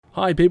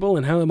Hi people,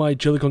 and hello my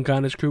Chili Con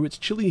Carnage crew, it's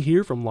Chili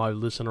here from Live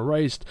Listen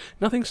Erased.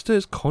 Nothing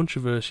stirs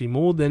controversy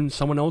more than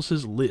someone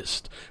else's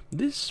list.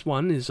 This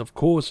one is of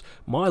course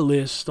my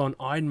list on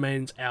Iron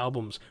Maiden's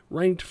albums,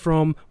 ranked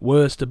from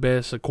worst to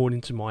best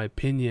according to my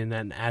opinion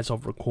and as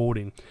of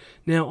recording.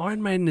 Now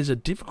Iron Maiden is a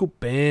difficult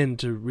band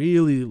to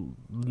really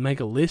make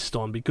a list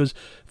on because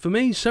for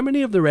me so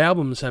many of their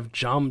albums have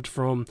jumped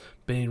from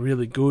being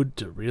really good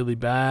to really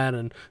bad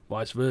and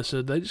vice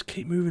versa. They just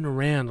keep moving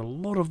around a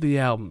lot of the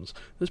albums.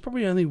 There's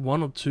probably only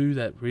one or two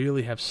that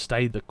really have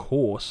stayed the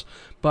course,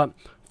 but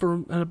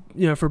for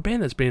for a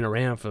band that's been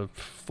around for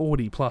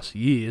 40 plus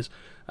years,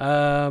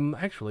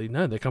 actually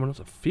no, they're coming up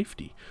to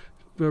 50.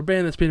 For a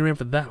band that's been around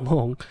for that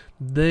long,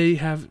 they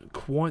have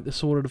quite the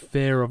sort of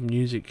affair of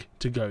music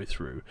to go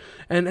through.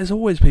 And as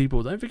always,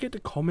 people, don't forget to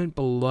comment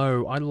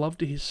below. I'd love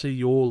to see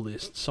your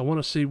lists. I want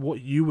to see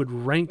what you would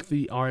rank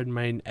the Iron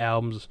Maiden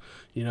albums.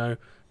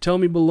 Tell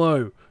me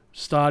below,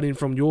 starting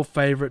from your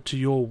favourite to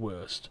your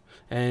worst.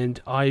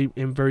 And I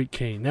am very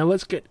keen. Now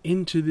let's get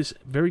into this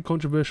very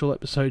controversial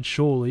episode,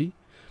 surely,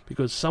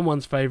 because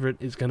someone's favourite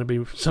is going to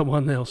be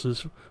someone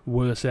else's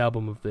worst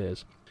album of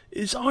theirs.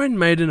 Is Iron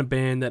Maiden a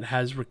band that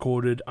has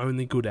recorded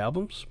only good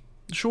albums?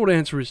 The short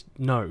answer is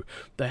no.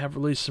 They have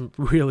released some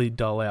really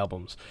dull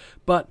albums.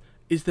 But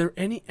is there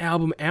any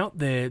album out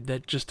there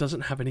that just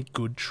doesn't have any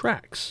good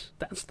tracks?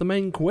 That's the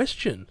main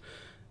question.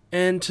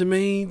 And to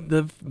me,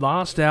 the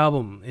last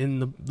album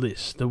in the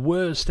list, the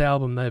worst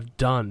album they've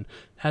done,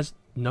 has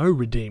no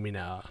redeeming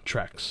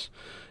tracks.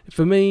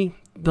 For me,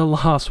 the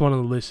last one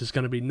on the list is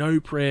going to be No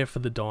Prayer for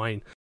the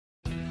Dying.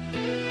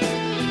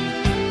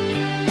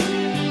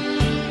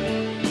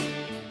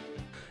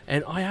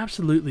 And I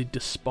absolutely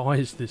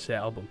despise this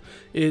album.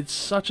 It's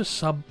such a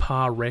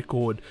subpar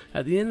record.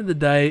 At the end of the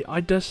day, I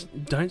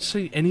just don't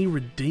see any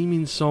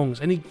redeeming songs,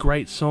 any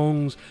great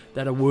songs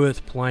that are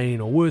worth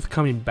playing or worth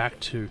coming back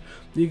to.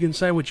 You can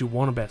say what you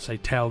want about, say,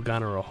 Tail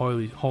Gunner or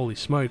Holy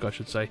Smoke, I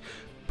should say,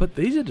 but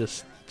these are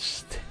just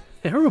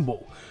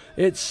terrible.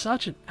 It's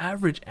such an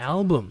average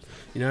album.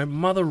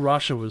 Mother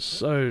Russia was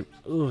so...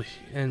 Ugh,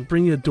 and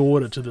Bring Your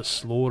Daughter to the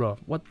Slaughter.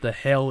 What the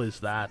hell is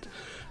that?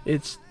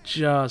 It's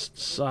just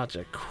such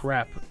a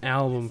crap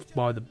album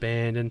by the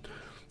band, and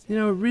it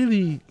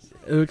really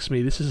irks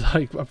me. This is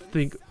I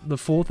think the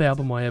fourth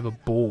album I ever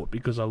bought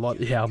because I like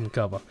the album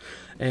cover,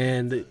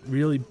 and it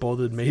really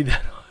bothered me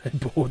that I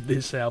bought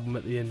this album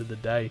at the end of the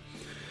day.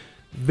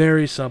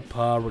 Very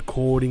subpar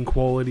recording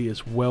quality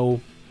as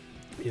well.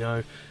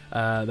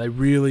 They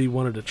really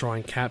wanted to try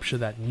and capture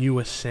that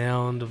newer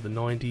sound of the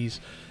 90s,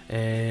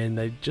 and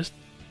they just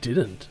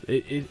didn't.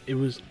 It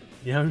was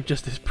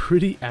just this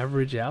pretty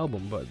average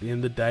album, but at the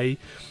end of the day,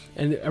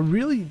 and a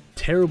really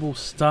terrible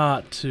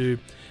start to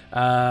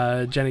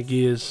Janet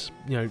Gear's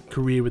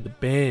career with the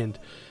band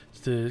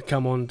to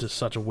come on to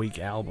such a weak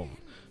album.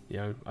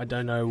 I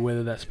don't know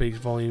whether that speaks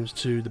volumes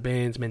to the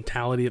band's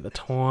mentality at the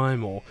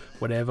time or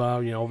whatever.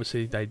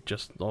 Obviously they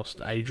just lost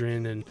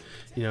Adrian, and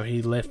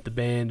he left the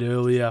band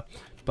earlier,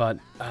 but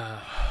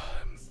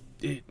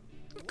it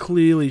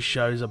clearly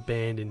shows a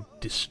band in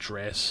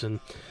distress,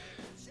 and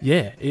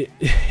yeah,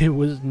 it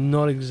was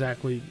not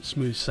exactly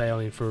smooth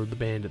sailing for the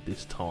band at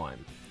this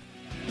time.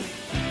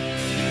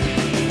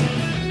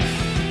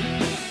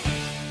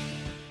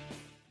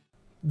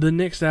 The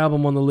next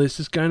album on the list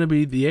is going to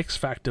be The X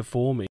Factor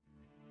for me.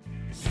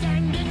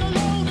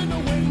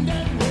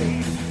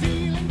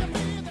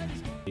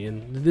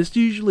 And this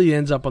usually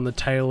ends up on the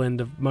tail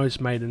end of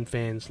most Maiden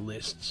fans'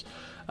 lists.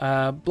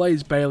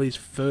 Blaze Bayley's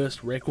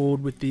first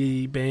record with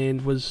the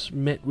band was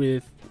met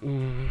with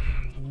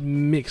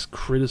mixed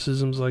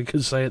criticisms, I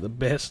could say at the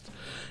best,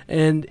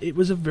 and it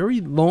was a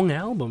very long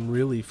album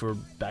really for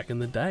back in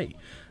the day.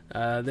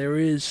 There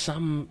is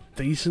some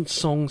decent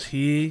songs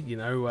here,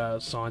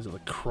 Signs of the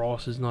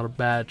Cross is not a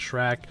bad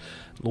track,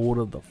 Lord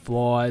of the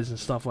Flies and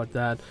stuff like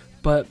that,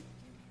 but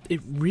it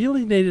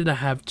really needed to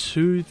have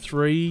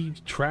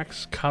 2-3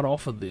 tracks cut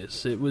off of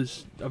this. It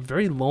was a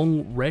very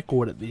long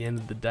record at the end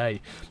of the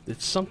day.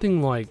 It's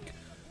something like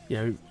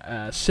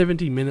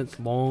 70 minutes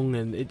long,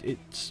 and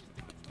it's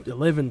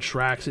 11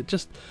 tracks. It's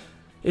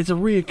a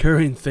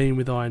reoccurring theme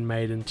with Iron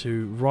Maiden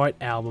to write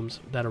albums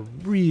that are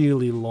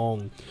really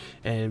long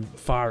and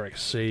far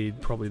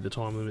exceed probably the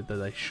time limit that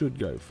they should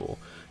go for.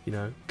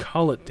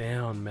 Cull it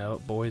down,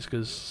 boys,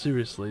 because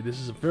seriously, this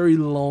is a very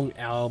long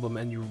album,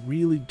 and you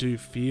really do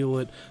feel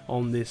it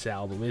on this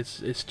album.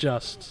 It's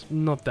just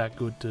not that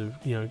good to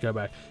go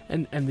back,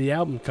 and the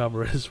album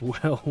cover as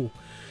well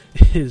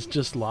is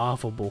just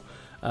laughable.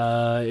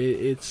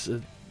 It's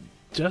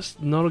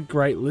just not a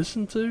great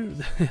listen to.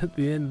 At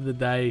the end of the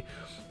day,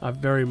 I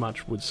very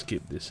much would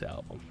skip this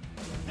album.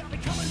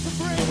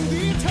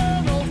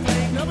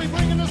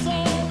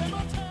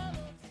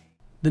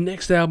 The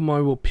next album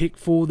I will pick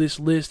for this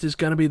list is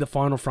going to be The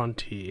Final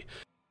Frontier.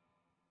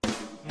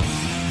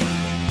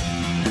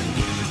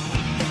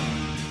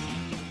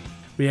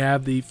 We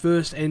have the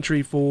first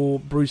entry for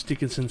Bruce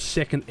Dickinson's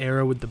second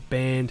era with the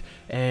band,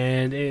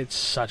 and it's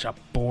such a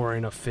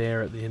boring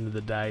affair at the end of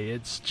the day.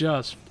 It's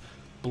just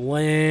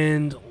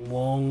bland,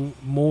 long,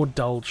 more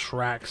dull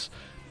tracks.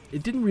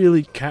 It didn't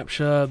really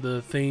capture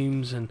the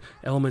themes and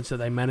elements that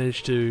they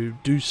managed to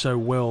do so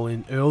well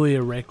in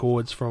earlier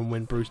records from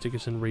when Bruce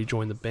Dickinson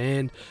rejoined the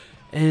band,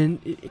 and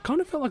it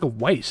kind of felt like a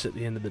waste at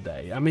the end of the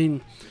day. I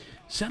mean,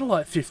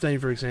 Satellite 15,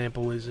 for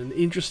example, is an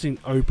interesting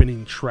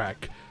opening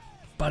track,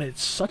 but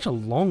it's such a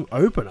long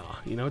opener.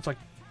 You know, it's like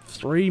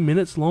 3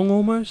 minutes long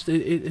almost.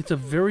 It's a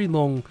very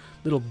long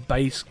little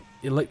bass,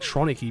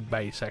 electronic-y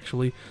bass,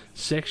 actually,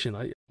 section.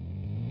 I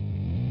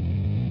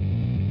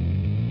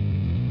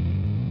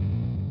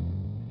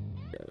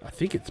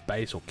think it's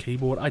bass or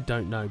keyboard, I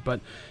don't know, but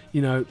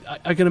you know,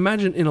 I can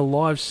imagine in a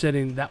live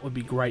setting that would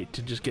be great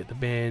to just get the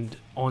band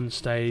on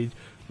stage,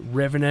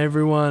 revving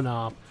everyone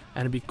up,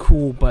 and it'd be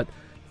cool, but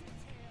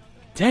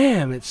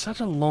damn, it's such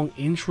a long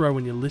intro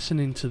when you're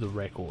listening to the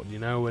record, you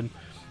know, and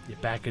you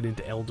back it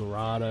into El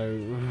Dorado,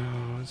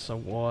 so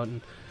what,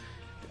 and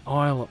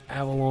Isle of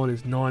Avalon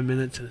is 9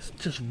 minutes, and it's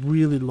just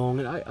really long,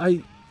 and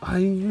I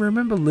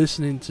remember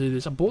listening to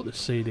this. I bought the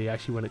CD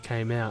actually when it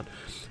came out,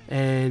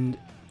 and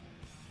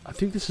I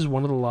think this is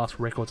one of the last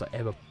records I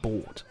ever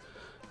bought.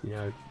 You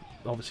know,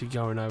 obviously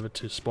going over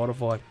to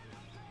Spotify,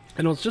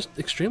 and I was just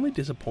extremely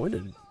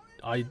disappointed.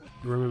 I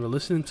remember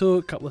listening to it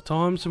a couple of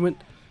times and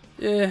went,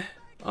 yeah,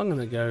 I'm going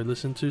to go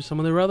listen to some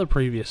of their other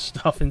previous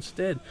stuff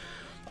instead.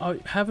 I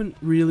haven't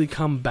really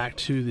come back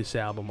to this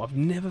album. I've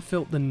never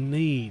felt the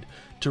need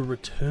to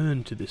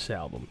return to this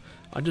album.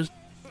 I just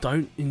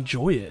don't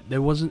enjoy it.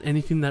 There wasn't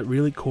anything that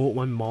really caught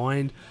my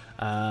mind.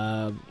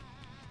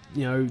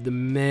 You know, The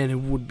Man Who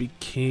Would Be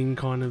King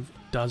kind of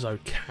does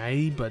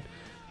okay, but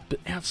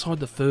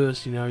outside the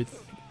first, you know,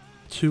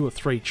 2 or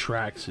 3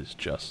 tracks is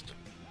just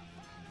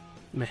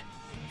meh.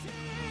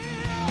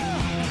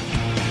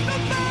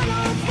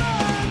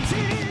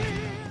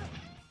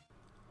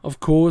 Of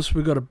course,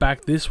 we've got to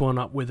back this one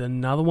up with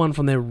another one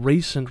from their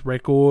recent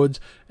records,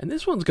 and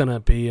this one's going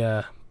to be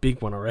a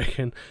big one, I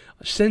reckon.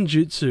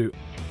 Senjutsu.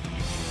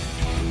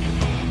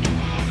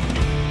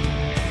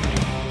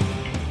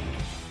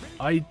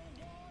 I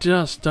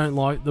just don't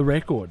like the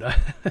record.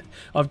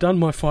 I've done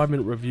my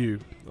 5-minute review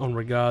in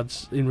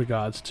regards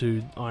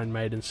to Iron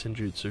Maiden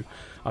Senjutsu.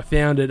 I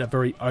found it a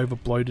very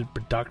overbloated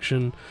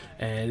production,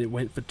 and it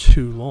went for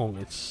too long.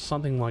 It's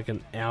something like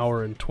an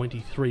hour and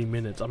 23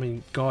 minutes. I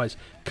mean, guys,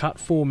 cut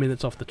 4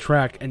 minutes off the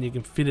track and you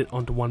can fit it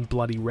onto one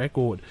bloody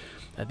record.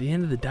 At the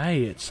end of the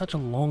day, it's such a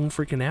long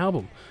freaking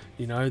album.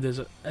 You know,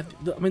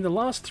 the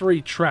last 3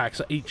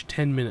 tracks are each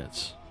 10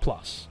 minutes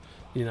plus.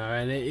 You know,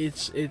 and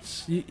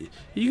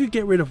you could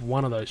get rid of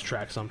one of those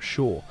tracks, I'm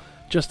sure,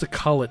 just to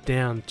cull it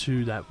down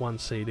to that one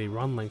CD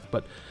run length.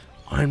 But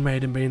Iron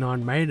Maiden being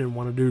Iron Maiden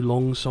want to do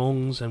long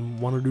songs and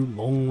want to do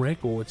long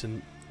records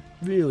and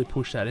really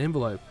push that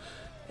envelope.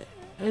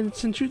 And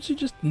Senjutsu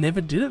just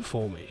never did it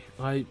for me.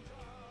 I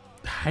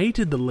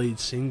hated the lead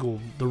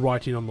single, The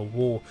Writing on the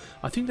Wall.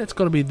 I think that's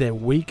got to be their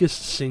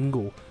weakest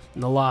single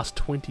in the last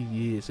 20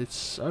 years. It's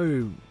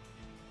so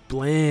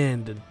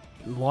bland and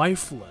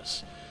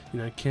lifeless. You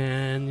know,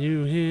 can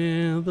you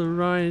hear the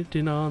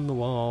writing on the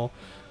wall?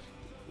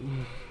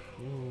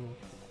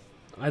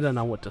 I don't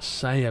know what to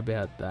say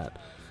about that.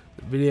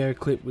 The video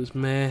clip was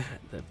meh.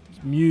 The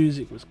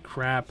music was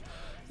crap.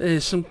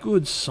 There's some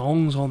good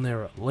songs on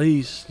there at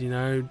least. You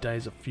know,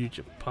 Days of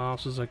Future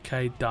Past was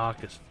okay.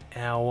 Darkest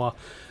Hour.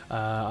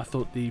 I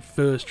thought the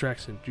first track,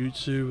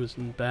 Senjutsu,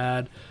 wasn't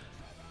bad.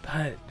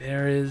 But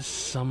there is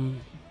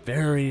some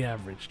very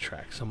average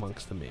tracks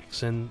amongst the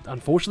mix. And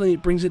unfortunately,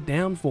 it brings it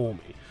down for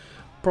me.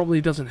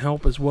 Probably doesn't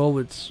help as well,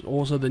 it's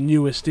also the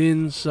newest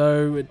in,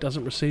 so it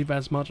doesn't receive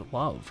as much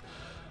love.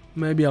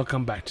 Maybe I'll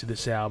come back to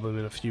this album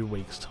in a few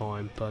weeks'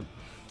 time, but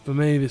for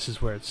me, this is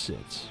where it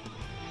sits.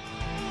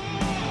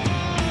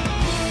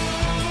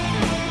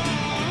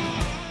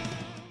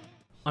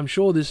 I'm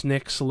sure this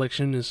next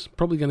selection is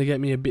probably going to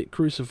get me a bit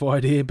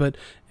crucified here, but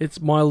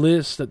it's my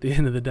list at the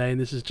end of the day, and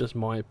this is just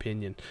my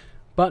opinion.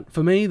 But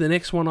for me, the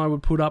next one I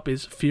would put up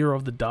is Fear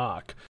of the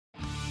Dark.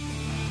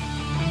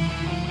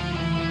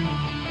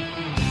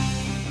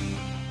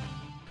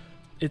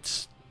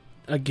 It's,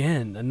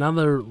 again,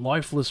 another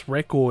lifeless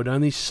record,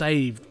 only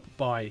saved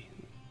by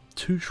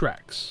 2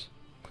 tracks.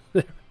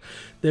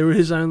 There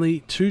is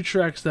only 2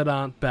 tracks that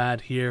aren't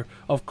bad here.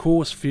 Of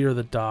course, Fear of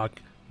the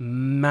Dark,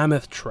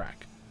 mammoth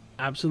track.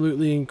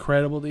 Absolutely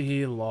incredible to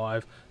hear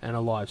live, and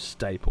a live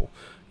staple.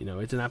 You know,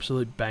 it's an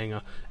absolute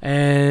banger.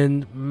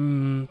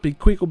 And Be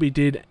Quick or Be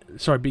Dead,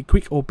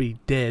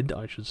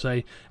 I should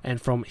say,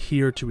 and From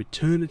Here to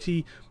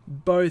Eternity,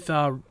 both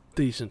are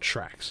decent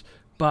tracks.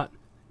 But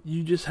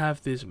you just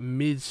have this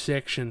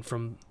mid-section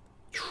from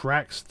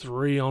tracks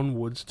 3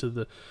 onwards to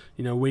the,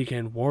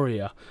 Weekend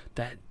Warrior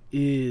that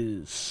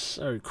is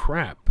so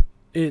crap.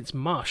 It's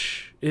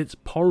mush. It's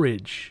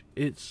porridge.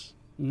 It's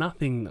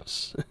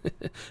nothingness.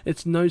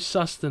 It's no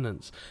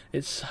sustenance.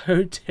 It's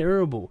so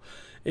terrible.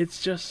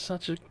 It's just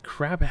such a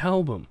crap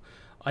album.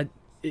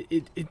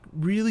 It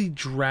really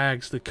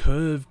drags the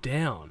curve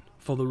down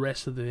for the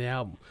rest of the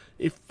album.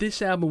 If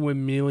this album were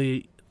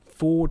merely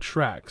 4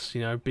 tracks,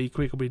 Be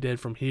Quick or Be Dead,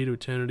 From Here to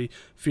Eternity,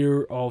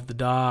 Fear of the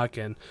Dark,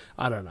 and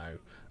I don't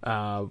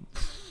know,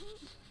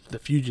 The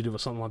Fugitive or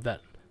something like that,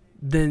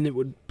 then it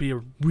would be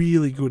a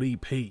really good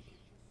EP,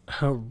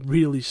 a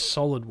really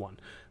solid one.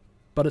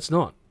 But it's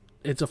not.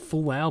 It's a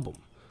full album.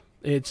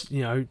 It's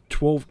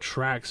 12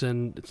 tracks,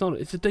 and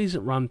it's a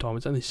decent runtime.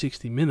 It's only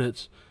 60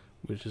 minutes,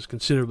 which is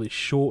considerably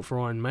short for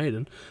Iron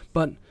Maiden,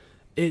 but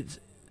it's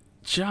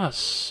just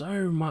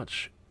so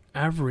much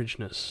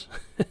averageness.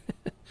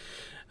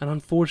 And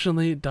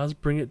unfortunately, it does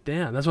bring it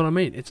down. That's what I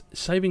mean. It's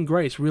saving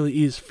grace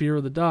really is Fear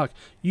of the Dark.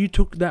 You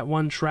took that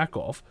one track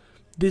off,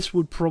 this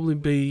would probably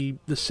be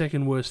the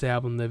second worst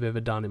album they've ever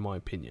done, in my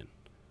opinion.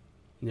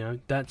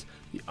 That's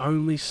the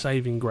only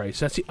saving grace.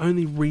 That's the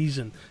only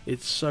reason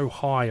it's so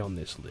high on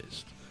this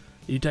list.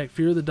 You take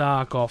Fear of the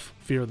Dark off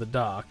Fear of the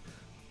Dark,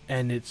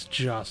 and it's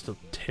just a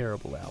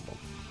terrible album.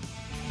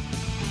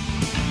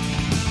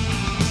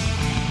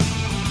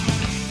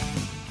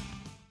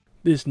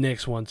 This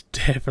next one's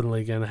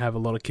definitely going to have a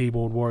lot of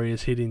keyboard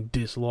warriors hitting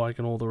dislike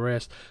and all the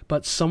rest,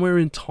 but Somewhere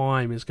in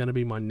Time is going to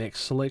be my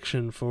next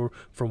selection for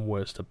From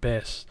Worst to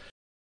Best.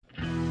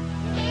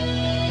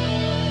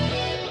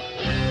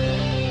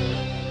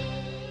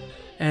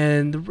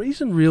 And the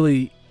reason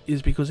really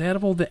is because out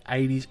of all the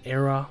 80s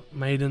era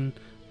Maiden,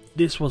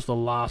 this was the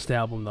last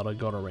album that I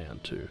got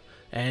around to.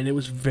 And it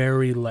was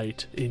very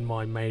late in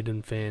my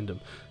Maiden fandom.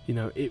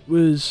 It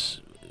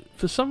was,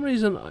 for some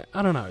reason,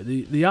 I don't know,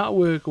 the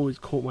artwork always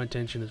caught my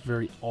attention as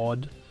very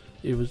odd.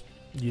 It was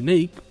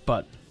unique,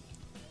 but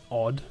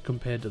odd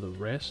compared to the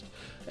rest.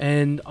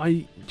 And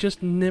I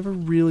just never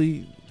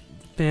really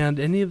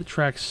found any of the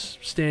tracks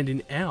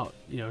standing out.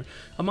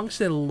 Amongst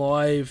their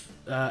live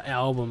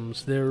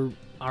albums, there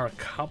are a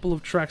couple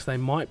of tracks they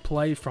might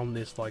play from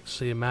this, like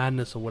Sea of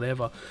Madness or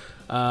whatever,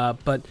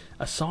 but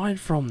aside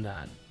from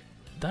that,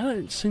 they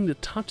don't seem to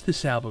touch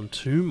this album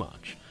too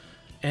much.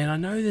 And I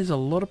know there's a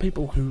lot of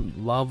people who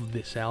love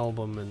this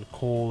album and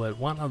call it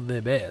one of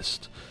their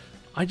best.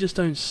 I just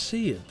don't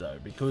see it though,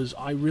 because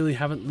I really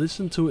haven't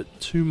listened to it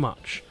too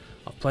much.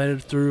 I've played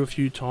it through a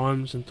few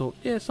times and thought,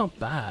 yeah, it's not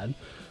bad,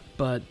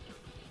 but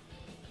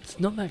it's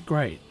not that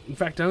great. In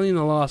fact, only in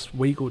the last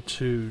week or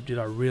two did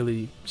I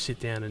really sit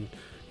down and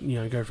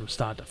go from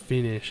start to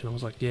finish, and I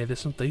was like, yeah, there's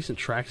some decent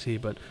tracks here,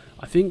 but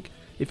I think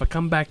if I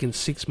come back in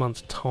 6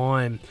 months'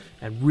 time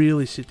and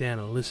really sit down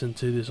and listen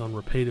to this on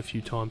repeat a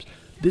few times,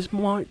 this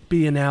might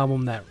be an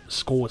album that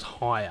scores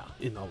higher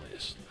in the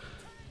list.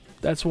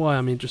 That's why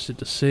I'm interested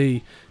to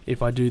see,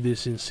 if I do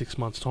this in 6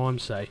 months' time,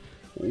 say,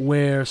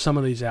 where some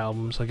of these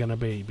albums are going to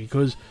be,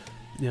 because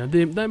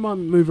they might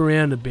move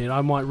around a bit.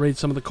 I might read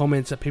some of the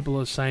comments that people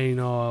are saying,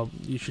 oh,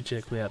 you should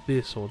check out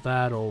this or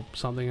that or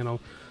something, and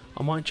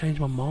I might change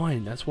my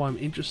mind. That's why I'm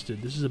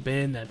interested. This is a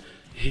band that,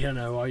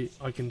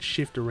 I can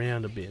shift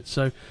around a bit.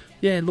 So,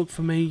 yeah, look,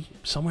 for me,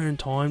 Somewhere in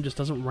Time just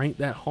doesn't rank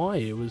that high.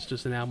 It was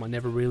just an album I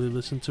never really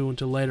listened to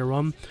until later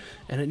on,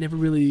 and it never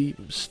really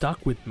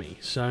stuck with me.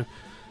 So,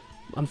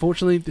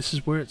 unfortunately, this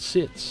is where it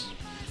sits.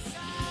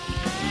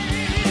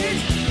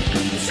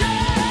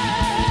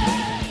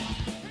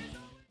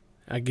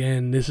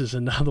 Again, this is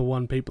another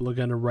one people are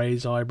going to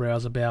raise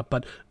eyebrows about,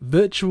 but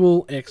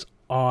Virtual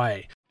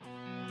XI.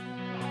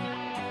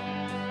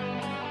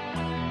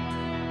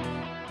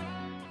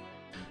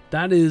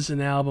 That is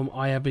an album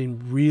I have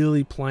been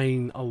really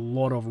playing a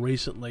lot of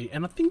recently,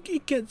 and I think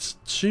it gets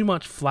too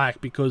much flack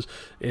because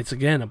it's,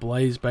 again, a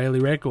Blaze Bayley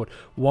record.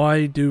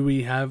 Why do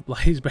we have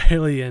Blaze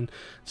Bayley in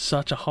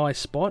such a high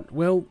spot?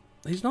 Well,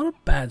 he's not a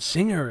bad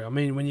singer. I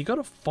mean, when you got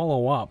to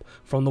follow up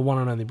from the one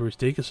and only Bruce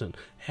Dickinson,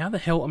 how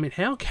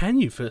can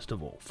you, first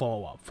of all,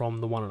 follow up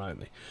from the one and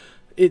only?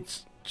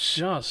 It's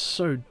just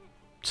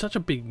such a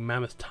big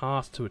mammoth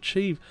task to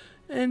achieve,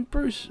 and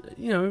Bruce,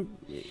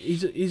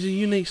 he's a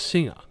unique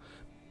singer.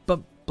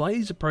 But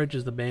Blaze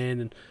approaches the band,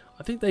 and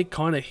I think they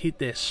kind of hit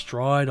their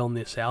stride on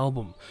this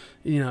album.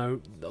 A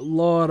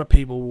lot of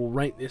people will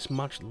rank this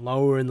much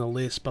lower in the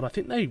list, but I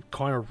think they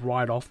kind of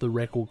write off the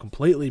record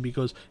completely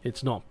because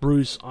it's not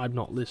Bruce. I'm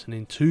not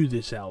listening to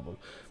this album.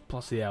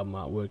 Plus, the album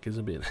artwork is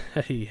a bit,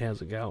 hey,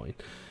 how's it going?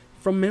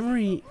 From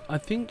memory, I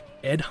think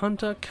Ed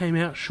Hunter came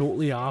out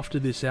shortly after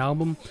this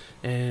album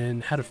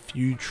and had a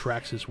few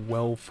tracks as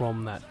well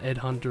from that. Ed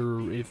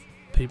Hunter, if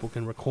people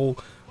can recall,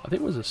 I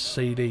think it was a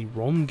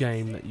CD-ROM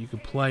game that you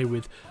could play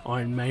with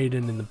Iron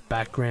Maiden in the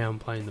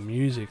background playing the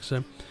music.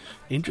 So,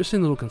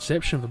 interesting little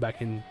conception for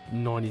back in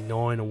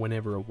 99 or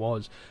whenever it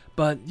was.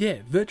 But yeah,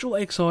 Virtual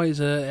XI is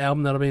an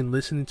album that I've been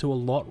listening to a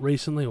lot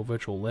recently, or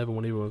Virtual 11,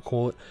 whatever you want to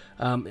call it.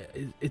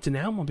 It's an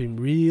album I've been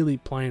really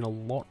playing a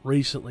lot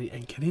recently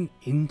and getting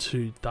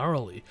into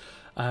thoroughly.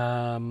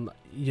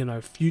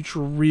 Future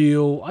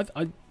Real.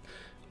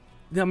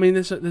 I mean,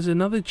 there's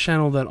another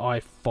channel that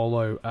I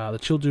follow, the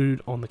Chill Dude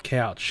on the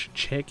Couch.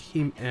 Check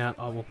him out.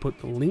 I will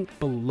put the link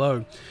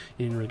below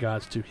in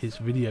regards to his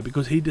video,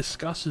 because he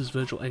discusses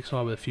Virtual XI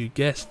with a few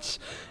guests,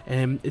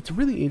 and it's a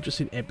really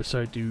interesting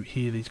episode to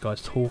hear these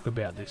guys talk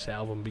about this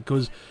album,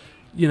 because,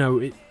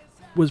 it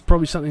was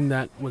probably something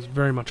that was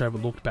very much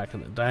overlooked back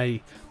in the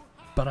day,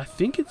 but I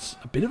think it's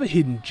a bit of a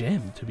hidden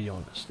gem, to be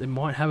honest. It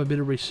might have a bit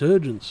of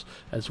resurgence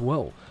as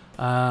well.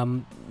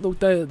 Look,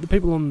 the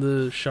people on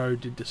the show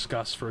did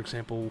discuss, for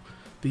example,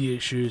 the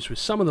issues with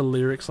some of the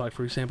lyrics, like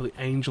for example the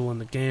Angel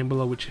and the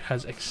Gambler, which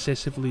has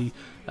excessively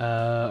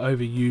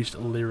overused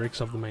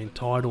lyrics of the main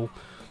title.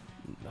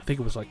 I think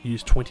it was like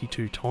used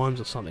 22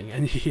 times or something,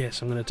 and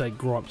yes, I'm going to take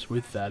gripes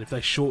with that. If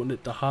they shortened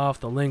it to half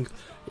the length,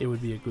 it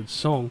would be a good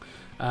song.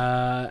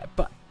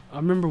 But I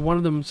remember one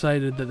of them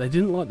stated that they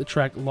didn't like the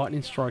track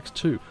Lightning Strikes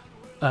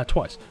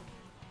Twice.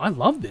 I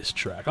love this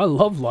track. I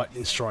love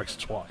Lightning Strikes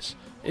Twice.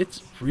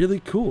 It's really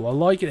cool. I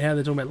like it how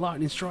they're talking about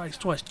Lightning Strikes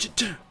Twice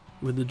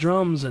with the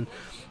drums and,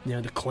 you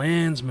know, the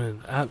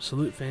Klansman.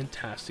 Absolute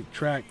fantastic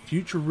track.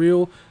 Future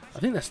Real, I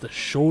think that's the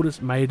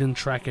shortest Maiden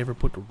track ever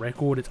put to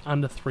record. It's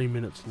under 3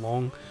 minutes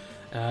long.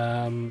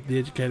 The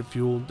Educated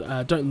Fuel,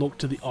 Don't Look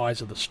to the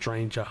Eyes of the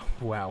Stranger.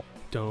 Wow.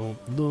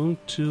 Don't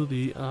look to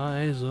the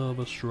eyes of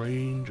a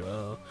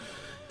stranger.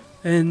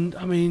 And,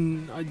 I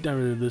mean, I don't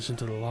really listen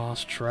to the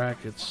last track.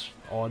 It's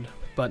odd.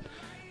 But,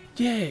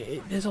 yeah,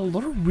 there's a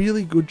lot of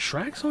really good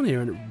tracks on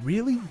here, and it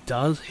really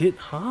does hit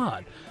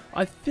hard.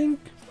 I think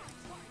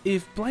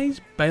if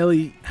Blaze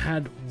Bayley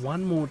had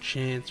one more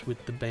chance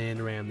with the band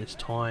around this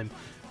time,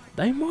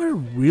 they might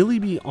really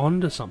be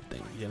onto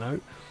something, you know?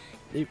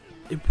 It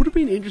would have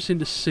been interesting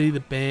to see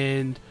the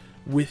band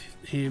with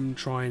him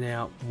trying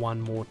out one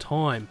more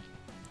time,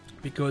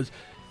 because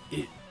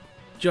it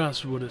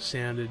just would have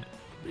sounded...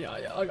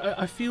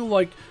 I feel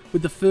like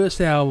with the first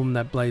album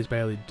that Blaze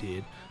Bayley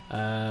did,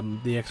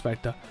 The X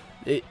Factor,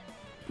 it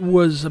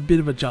was a bit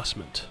of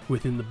adjustment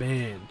within the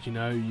band. You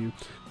know, you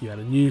had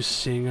a new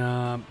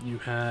singer, you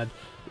had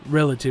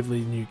relatively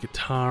new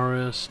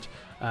guitarist,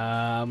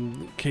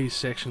 key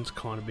section's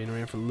kind of been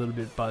around for a little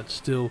bit, but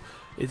still,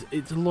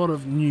 it's a lot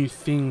of new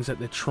things that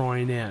they're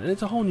trying out, and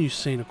it's a whole new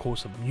scene, of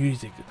course, of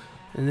music,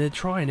 and they're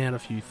trying out a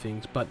few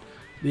things. But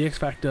the X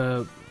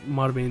Factor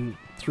might have been,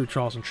 through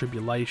trials and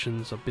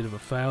tribulations, a bit of a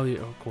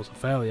failure, of course, a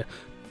failure.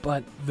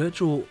 But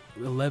Virtual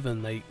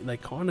 11, they're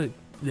kind of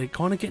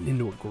getting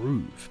into a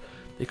groove.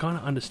 They're kind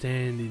of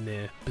understanding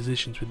their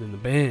positions within the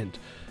band.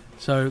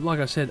 So, like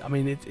I said, I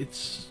mean,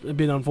 it's a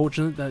bit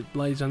unfortunate that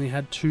Blaze only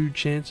had 2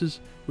 chances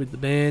with the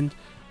band.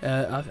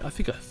 I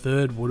think a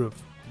third would have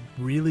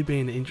really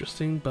been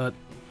interesting, but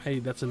hey,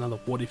 that's another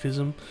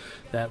what-ifism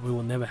that we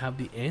will never have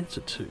the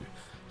answer to.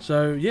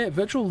 So, yeah,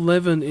 Virtual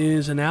 11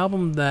 is an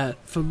album that,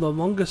 for the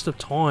longest of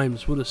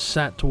times, would have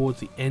sat towards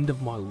the end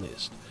of my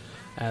list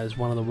as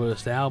one of the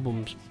worst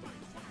albums,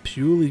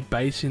 purely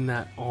basing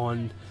that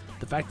on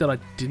the fact that I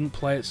didn't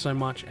play it so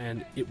much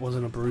and it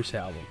wasn't a Bruce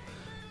album.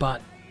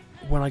 But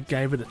when I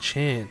gave it a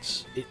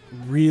chance, it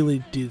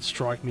really did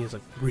strike me as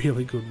a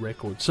really good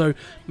record. So,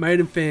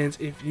 Maiden fans,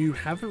 if you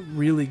haven't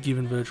really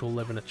given Virtual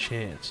 11 a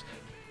chance,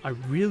 I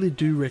really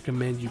do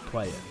recommend you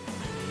play it.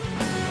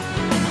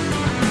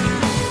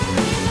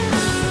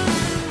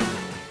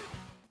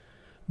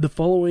 The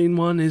following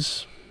one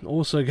is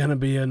also going to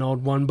be an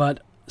odd one,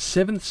 but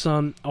Seventh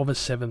Son of a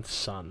Seventh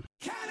Son.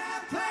 Can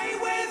I play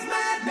with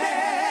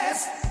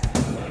madness?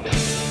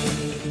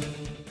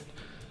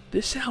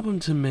 This album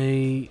to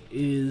me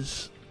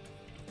is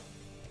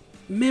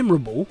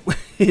memorable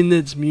in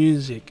its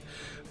music,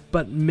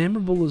 but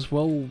memorable as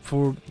well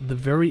for the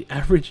very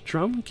average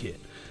drum kit.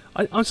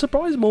 I'm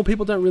surprised more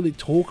people don't really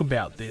talk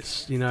about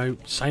this. You know,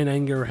 Saint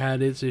Anger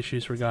had its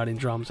issues regarding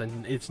drums,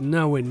 and it's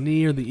nowhere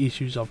near the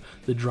issues of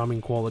the drumming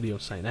quality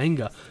of Saint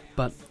Anger,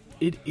 but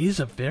it is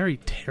a very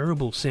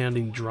terrible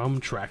sounding drum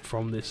track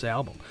from this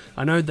album.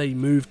 I know they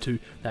moved to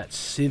that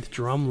synth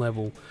drum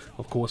level,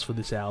 of course, for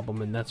this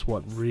album, and that's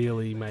what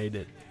really made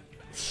it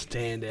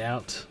stand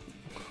out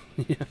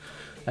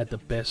at the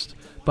best.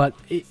 But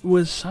it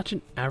was such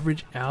an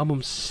average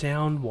album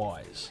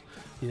sound-wise.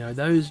 You know,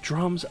 those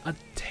drums are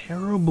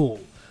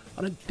terrible.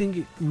 I don't think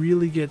it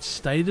really gets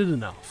stated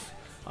enough.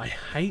 I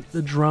hate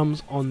the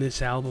drums on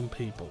this album,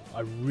 people.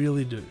 I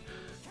really do.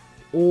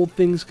 All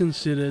things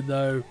considered,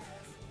 though,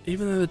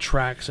 even though the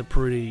tracks are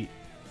pretty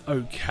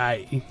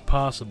okay,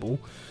 passable,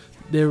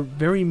 they're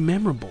very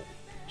memorable.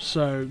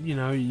 So, you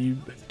know,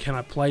 Can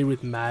I Play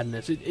with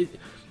Madness? It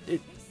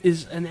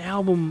is an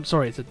album,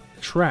 sorry, it's a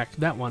track,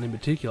 that one in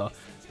particular,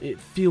 it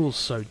feels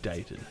so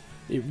dated.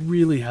 It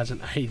really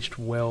hasn't aged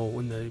well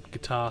in the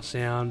guitar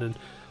sound, and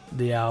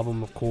the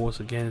album, of course,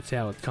 again, it's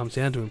how it comes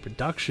down to in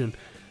production.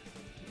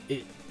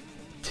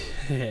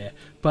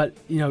 But,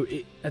 you know,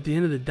 at the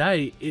end of the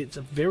day, it's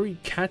a very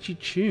catchy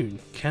tune.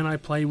 Can I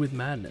Play with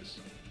Madness?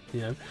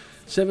 You know,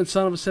 Seventh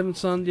Son of a Seventh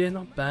Son, yeah,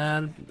 not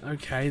bad.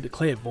 Okay, The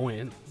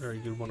Clairvoyant, very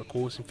good one, of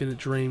course. Infinite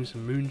Dreams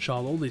and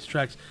Moonchild, all these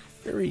tracks,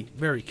 very,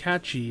 very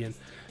catchy and,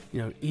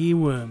 you know,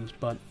 earworms,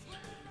 but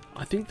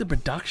I think the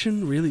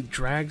production really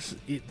drags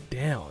it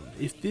down.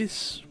 If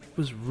this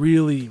was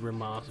really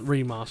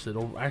remastered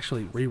or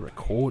actually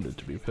re-recorded,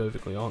 to be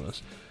perfectly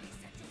honest,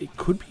 it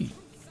could be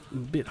a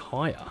bit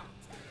higher.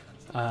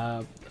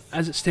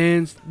 As it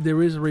stands,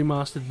 there is a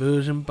remastered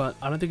version, but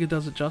I don't think it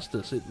does it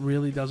justice. It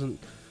really doesn't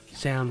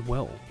sound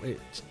well. It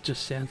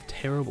just sounds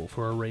terrible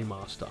for a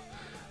remaster.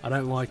 I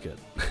don't like it.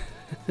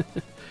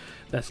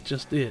 That's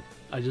just it.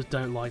 I just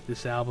don't like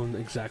this album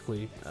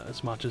exactly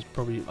as much as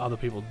probably other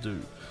people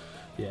do.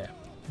 Yeah,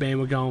 band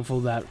were going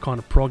for that kind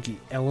of proggy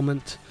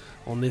element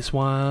on this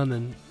one,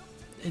 and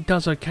it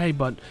does okay,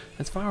 but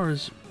as far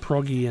as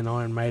proggy and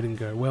Iron Maiden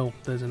go, well,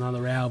 there's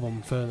another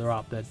album further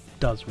up that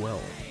does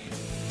well.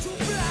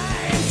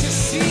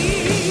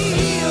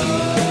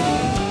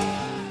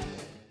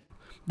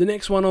 The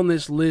next one on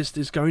this list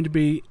is going to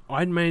be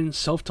Iron Maiden's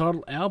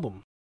self-titled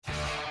album.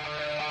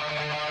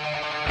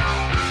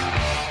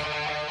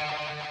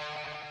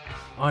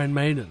 Iron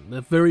Maiden,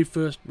 their very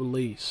first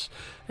release,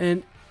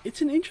 and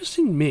it's an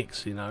interesting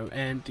mix,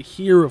 and to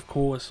hear, of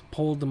course,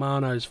 Paul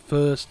Dano,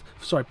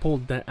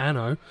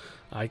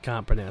 I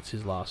can't pronounce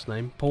his last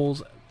name,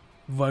 Paul's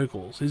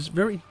vocals is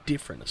very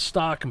different, a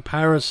stark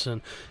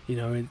comparison, he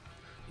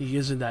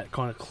isn't that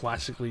kind of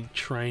classically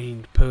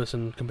trained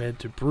person compared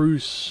to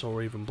Bruce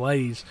or even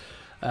Blaze.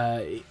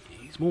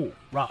 He's more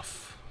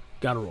rough,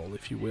 guttural,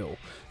 if you will,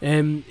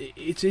 and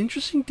it's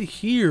interesting to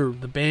hear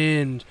the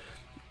band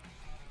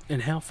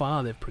and how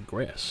far they've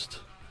progressed,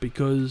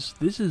 because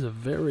this is a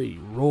very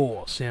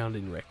raw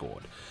sounding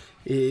record.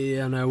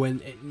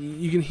 And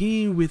you can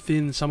hear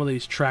within some of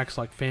these tracks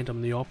like Phantom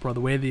of the Opera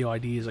where the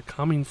ideas are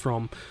coming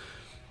from,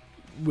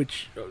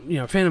 which,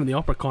 Phantom of the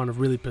Opera kind of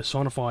really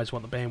personifies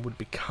what the band would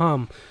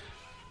become.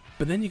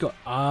 But then you got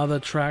other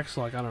tracks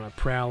like,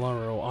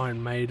 Prowler or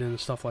Iron Maiden and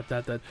stuff like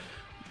that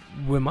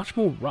were much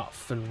more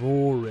rough and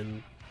raw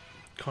and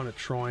kind of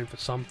trying for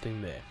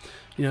something there.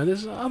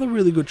 There's other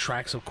really good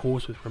tracks, of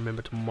course, with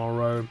Remember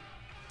Tomorrow,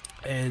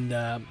 and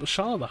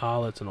Charlotte the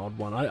Harlot's an odd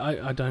one.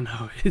 I don't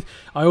know.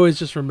 I always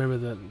just remember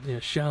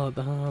that, Charlotte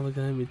the Harlot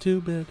gave me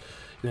too bad.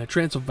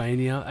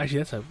 Transylvania, actually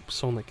that's a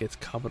song that gets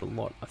covered a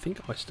lot. I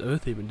think Iced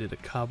Earth even did a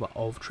cover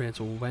of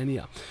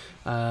Transylvania.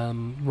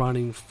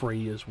 Running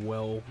Free as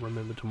well,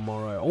 Remember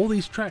Tomorrow. All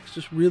these tracks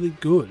just really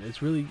good.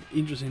 It's really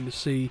interesting to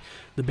see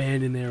the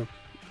band in their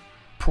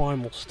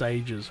primal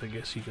stages, I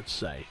guess you could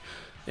say.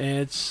 And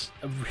it's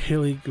a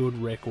really good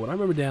record. I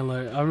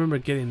remember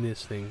getting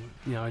this thing,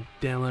 I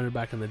downloaded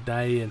back in the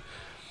day, and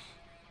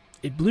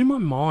it blew my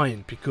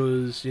mind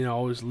because, I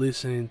was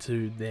listening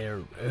to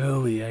their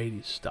early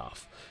 80s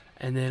stuff,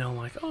 and then I'm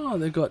like, oh,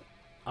 they've got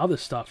other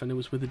stuff, and it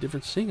was with a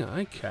different singer,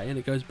 okay, and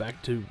it goes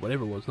back to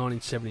whatever it was,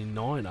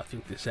 1979, I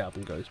think this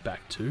album goes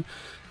back to,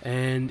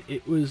 and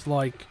it was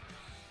like,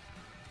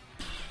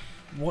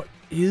 what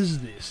is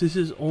this? This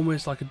is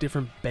almost like a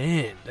different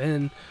band,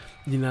 and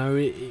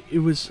it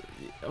was,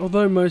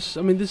 although this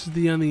is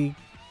the only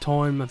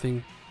time I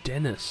think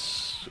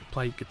Dennis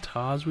played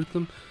guitars with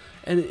them,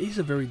 and it is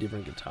a very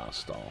different guitar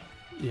style,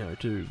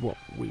 to what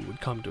we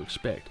would come to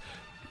expect.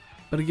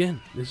 But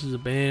again, this is a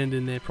band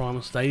in their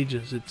primal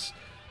stages. It's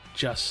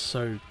just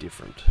so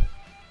different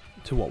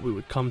to what we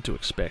would come to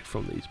expect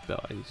from these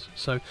guys.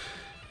 So,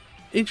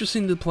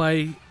 interesting to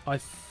play. I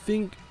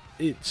think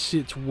it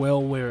sits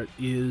well where it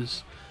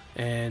is,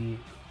 and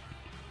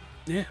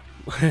yeah,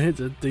 it's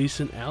a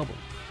decent album.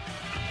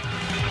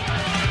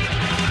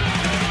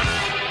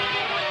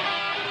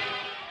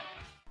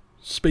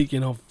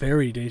 Speaking of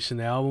very decent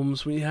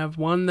albums, we have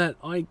one that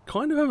I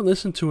kind of haven't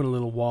listened to in a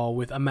little while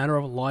with A Matter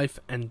of Life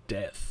and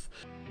Death.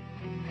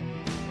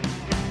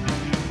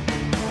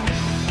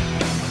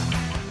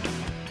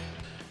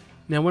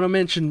 Now, when I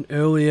mentioned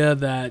earlier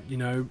that,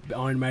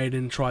 Iron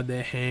Maiden tried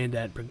their hand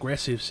at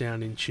progressive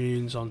sounding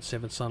tunes on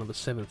Seventh Son of a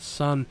Seventh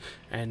Son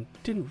and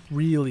didn't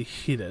really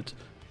hit it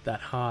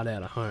that hard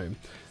out of home,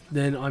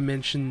 then I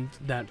mentioned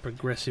that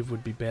progressive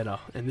would be better,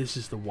 and this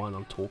is the one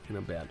I'm talking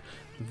about.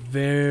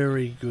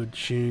 Very good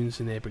tunes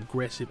in their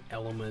progressive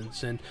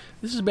elements, and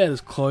this is about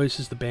as close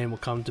as the band will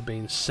come to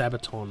being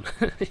Sabaton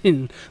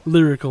in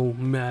lyrical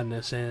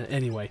madness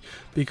anyway,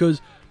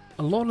 because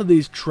a lot of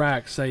these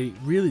tracks, they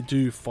really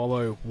do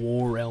follow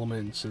war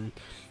elements, and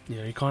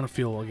you kind of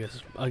feel, I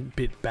guess, a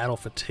bit battle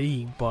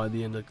fatigued by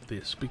the end of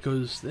this,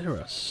 because there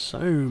are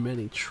so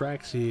many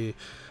tracks here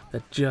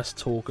that just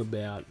talk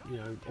about,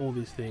 all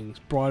these things.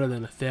 Brighter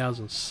Than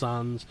 1,000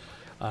 Suns,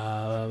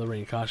 the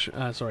reincarnation,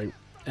 Out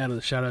of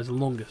the Shadows, The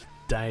Longest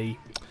Day.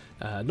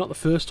 Not the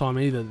first time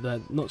either,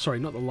 not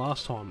the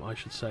last time, I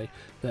should say,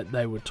 that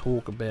they would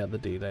talk about the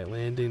D-Day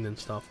landing and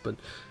stuff, but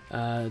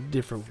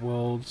different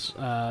worlds,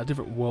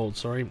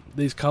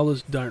 These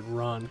Colours Don't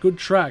Run. Good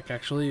track,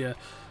 actually.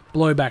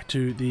 Blowback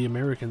to the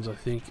Americans, I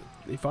think.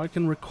 If I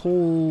can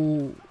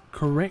recall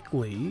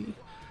correctly,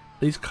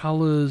 These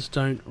Colours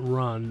Don't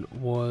Run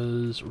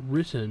was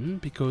written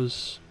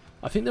because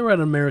I think they were at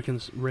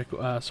American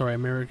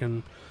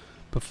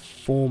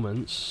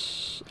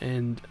performance,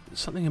 and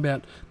something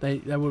about they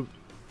were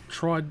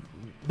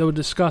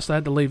discussed. They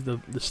had to leave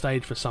the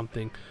stage for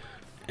something,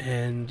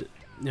 and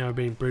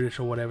being British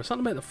or whatever,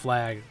 something about the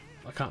flag,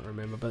 I can't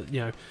remember, but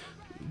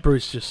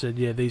Bruce just said,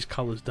 these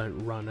colours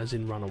don't run, as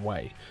in run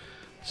away.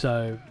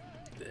 So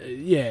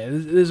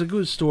there's a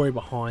good story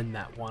behind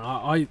that one.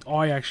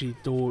 I actually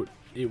thought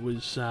it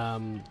was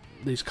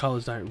These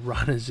Colours Don't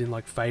Run, as in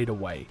like fade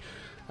away.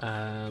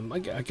 I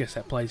guess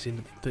that plays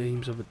into the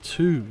themes of it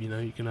too.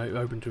 You can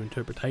open to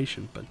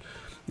interpretation, but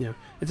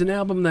it's an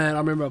album that I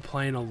remember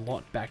playing a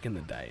lot back in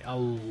the day, a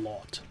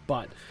lot.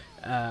 But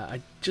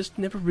I just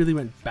never really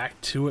went back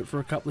to it for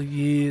a couple of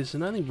years,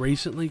 and only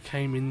recently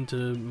came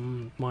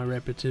into my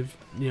repetitive,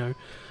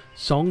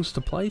 songs to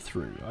play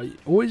through. I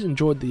always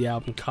enjoyed the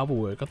album cover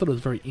work. I thought it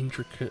was very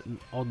intricate and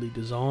oddly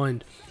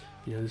designed.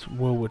 This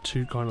World War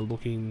II kind of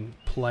looking,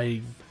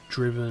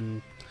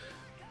 plague-driven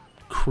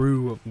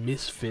crew of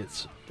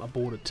misfits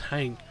aboard a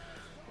tank,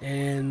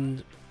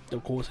 and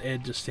of course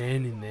Ed just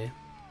standing there.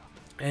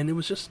 And it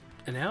was just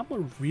an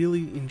album I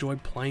really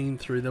enjoyed playing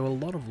through. There were a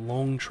lot of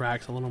long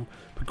tracks, a lot of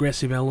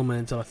progressive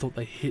elements that I thought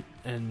they hit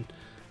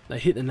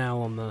the nail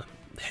on the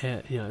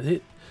head.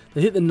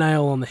 They hit the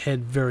nail on the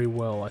head very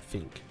well, I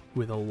think,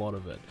 with a lot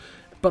of it.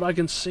 But I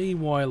can see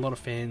why a lot of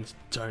fans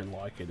don't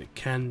like it. It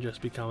can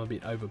just become a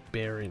bit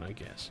overbearing, I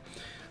guess.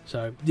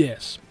 So,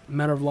 yes,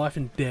 Matter of Life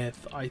and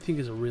Death, I think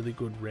is a really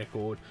good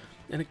record.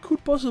 And it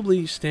could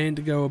possibly stand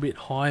to go a bit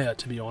higher,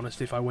 to be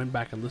honest, if I went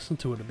back and listened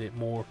to it a bit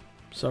more.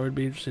 So it'd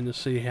be interesting to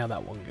see how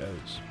that one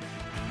goes.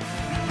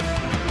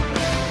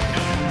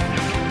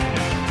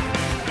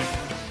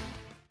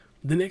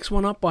 The next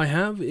one up I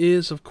have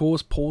is, of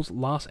course, Paul's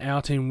last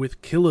outing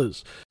with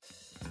Killers.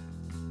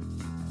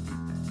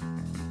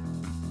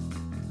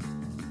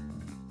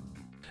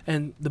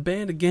 And the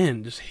band,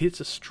 again, just hits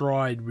a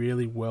stride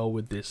really well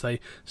with this. They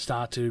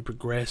start to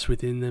progress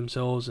within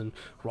themselves and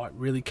write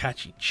really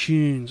catchy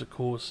tunes, of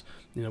course,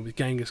 with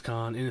Genghis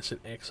Khan,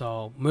 Innocent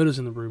Exile, Murders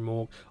in the Rue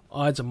Morgue.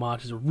 Ides of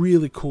March is a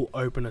really cool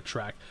opener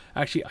track.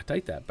 Actually, I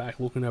take that back,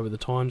 looking over the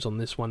times on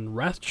this one.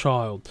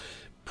 Wrathchild,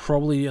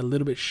 probably a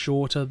little bit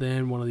shorter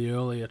than one of the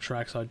earlier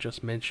tracks I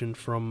just mentioned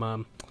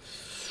from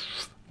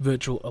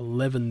Virtual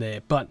 11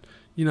 there. But,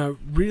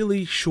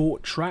 really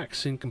short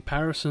tracks in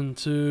comparison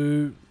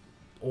to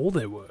all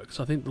their works.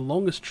 I think the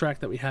longest track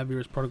that we have here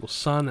is Prodigal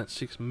Son at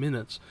 6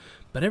 minutes,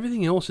 but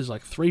everything else is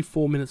like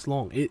 3-4 minutes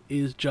long. It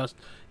is just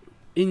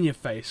in your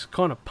face,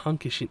 kind of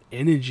punkish in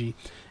energy,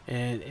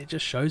 and it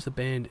just shows the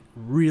band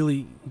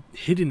really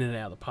hitting it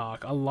out of the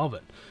park. I love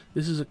it.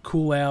 This is a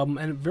cool album,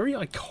 and a very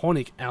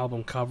iconic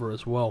album cover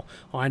as well.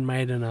 Iron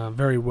Maiden are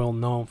very well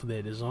known for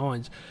their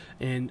designs,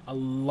 and I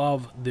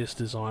love this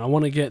design. I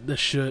want to get the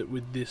shirt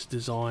with this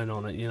design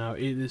on it.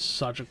 It is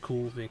such a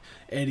cool thing.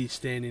 Eddie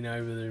standing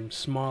over there,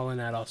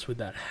 smiling at us with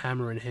that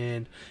hammer in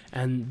hand,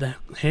 and the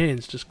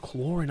hands just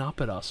clawing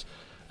up at us.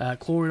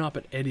 Clawing up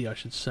at Eddie, I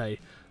should say.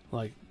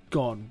 Like,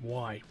 God,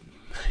 why?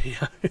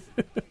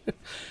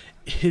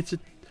 It's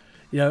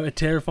a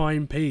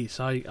terrifying piece.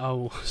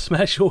 I'll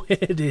smash your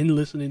head in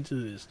listening to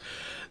this.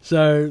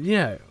 So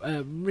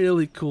a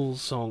really cool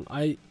song.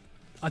 I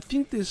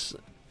think this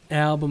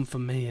album, for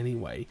me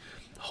anyway,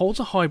 holds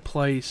a high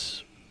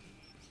place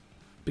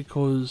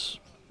because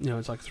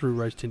it's like through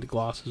rose-tinted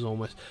glasses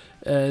almost.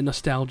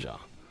 Nostalgia.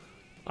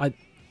 I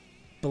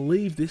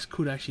believe this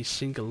could actually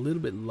sink a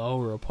little bit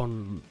lower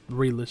upon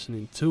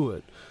re-listening to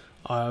it.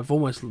 I've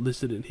almost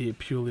listed it here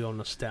purely on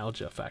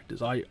nostalgia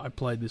factors. I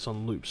played this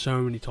on loop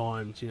so many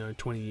times,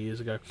 20 years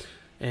ago,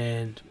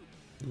 and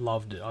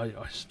loved it. I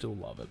still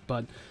love it.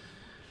 But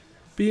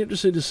be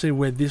interested to see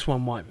where this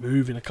one might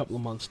move in a couple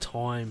of months'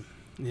 time,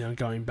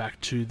 going back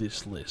to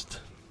this list.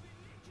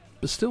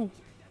 But still,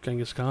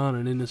 Genghis Khan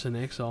and Innocent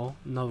Exile,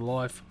 Another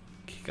Life,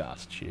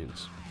 kick-ass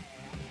tunes.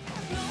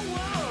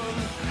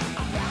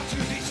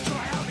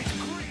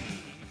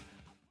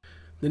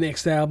 The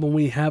next album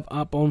we have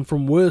up on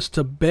From Worst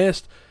to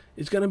Best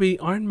is going to be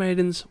Iron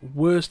Maiden's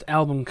worst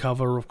album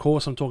cover. Of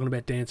course, I'm talking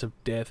about Dance of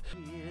Death.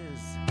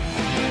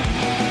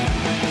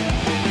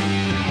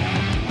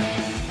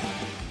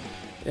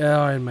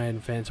 Iron Maiden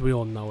fans, we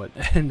all know it.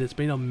 And it's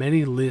been on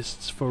many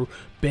lists for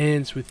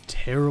bands with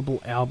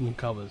terrible album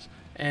covers.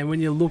 And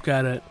when you look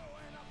at it,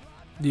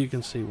 you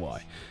can see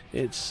why.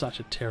 It's such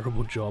a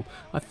terrible job.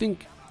 I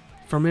think,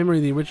 from memory,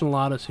 the original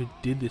artist who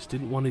did this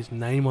didn't want his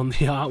name on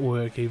the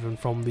artwork even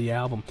from the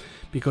album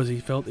because he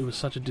felt it was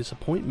such a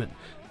disappointment.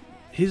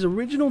 His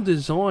original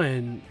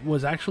design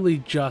was actually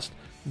just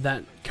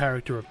that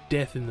character of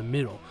death in the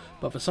middle,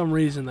 but for some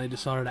reason they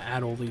decided to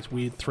add all these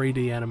weird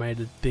 3D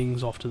animated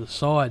things off to the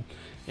side,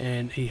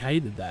 and he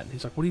hated that.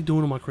 He's like, what are you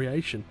doing to my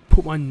creation?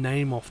 Put my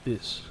name off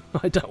this.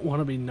 I don't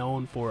want to be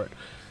known for it.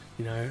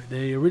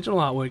 The original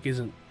artwork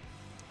isn't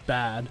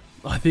bad.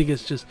 I think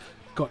it's just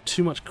got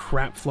too much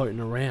crap floating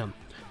around.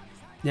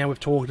 Now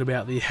we've talked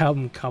about the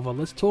album cover,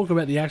 let's talk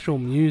about the actual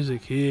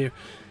music here.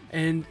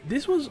 And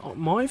this was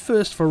my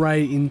first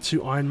foray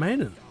into Iron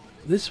Maiden.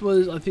 This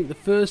was, I think, the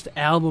first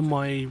album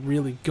I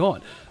really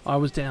got. I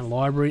was down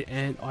library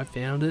and I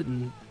found it,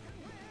 and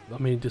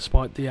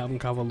despite the album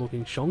cover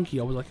looking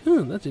shonky, I was like,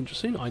 that's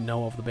interesting. I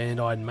know of the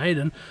band Iron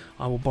Maiden.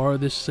 I will borrow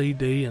this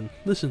CD and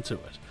listen to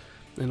it.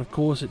 And of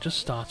course, it just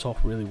starts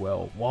off really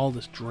well.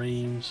 Wildest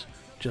Dreams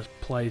just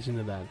plays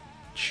into that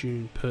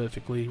tune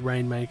perfectly.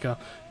 Rainmaker,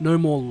 No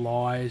More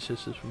Lies,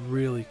 just this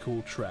really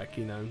cool track,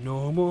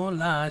 No More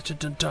Lies,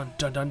 dun dun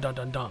dun dun dun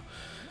dun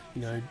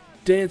dun.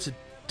 Dance of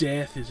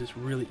Death is this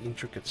really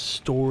intricate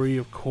story,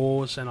 of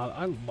course, and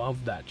I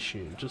love that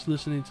tune. Just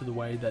listening to the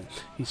way that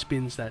he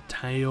spins that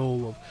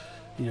tale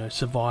of,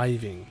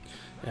 surviving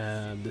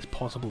this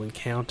possible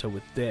encounter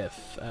with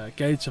death.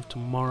 Gates of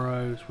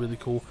Tomorrow is really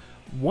cool.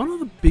 One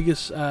of the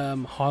biggest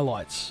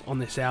highlights on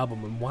this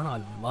album, and one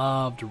I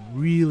love to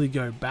really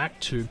go back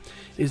to,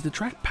 is the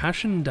track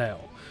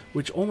Passchendaele,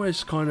 which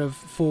almost kind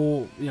of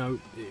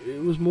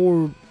it was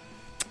more,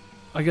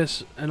 I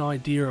guess, an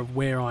idea of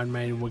where Iron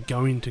Maiden were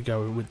going to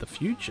go with the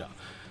future.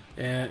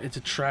 It's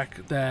a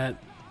track that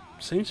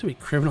seems to be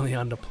criminally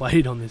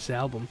underplayed on this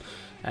album,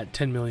 at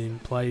 10 million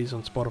plays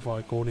on Spotify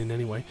according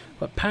anyway.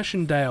 But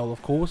Passchendaele,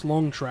 of course,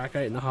 long track,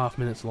 8.5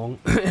 minutes long,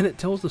 and it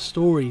tells the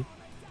story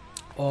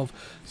of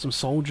some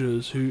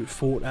soldiers who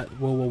fought at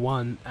World War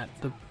One at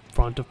the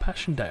front of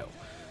Passchendaele.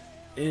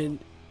 And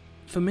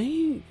for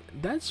me,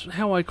 that's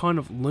how I kind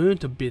of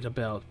learnt a bit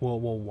about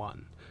World War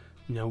One.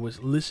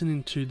 Was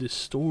listening to this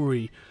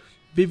story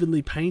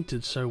vividly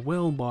painted so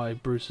well by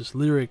Bruce's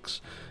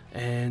lyrics,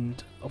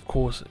 and of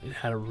course it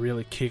had a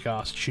really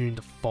kick-ass tune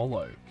to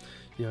follow.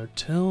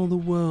 Tell the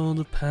world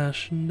of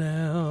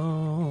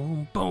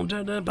Passchendaele.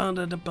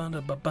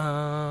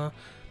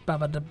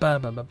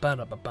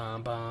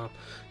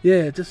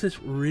 Yeah, just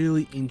this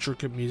really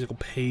intricate musical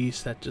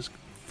piece that just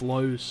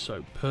flows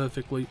so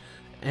perfectly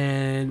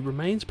and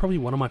remains probably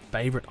one of my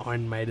favourite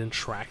Iron Maiden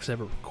tracks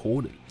ever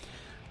recorded.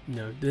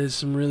 There's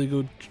some really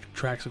good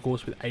tracks, of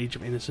course, with Age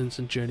of Innocence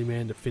and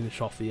Journeyman to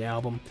finish off the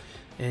album,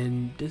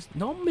 and there's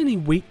not many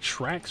weak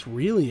tracks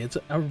really. It's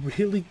a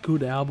really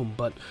good album,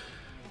 but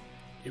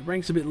it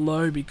ranks a bit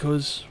low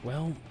because,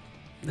 well,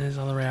 there's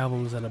other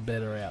albums that are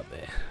better out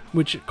there,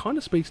 which kind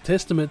of speaks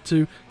testament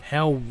to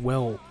how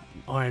well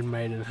Iron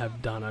Maiden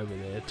have done over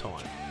their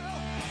time.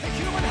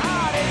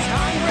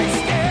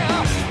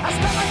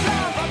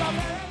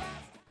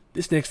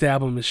 This next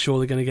album is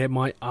surely going to get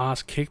my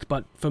ass kicked,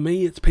 but for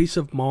me it's Peace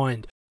of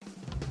Mind.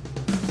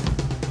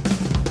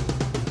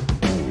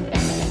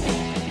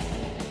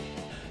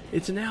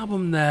 It's an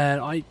album that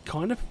I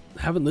kind of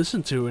haven't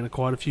listened to in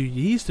quite a few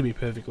years, to be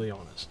perfectly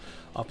honest.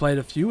 I've played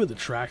a few of the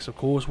tracks, of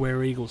course,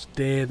 Where Eagles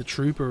Dare, The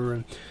Trooper,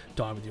 and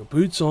Die With Your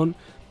Boots On,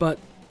 but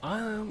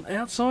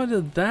outside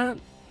of that,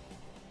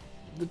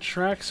 the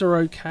tracks are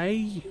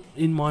okay,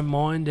 in my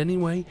mind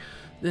anyway.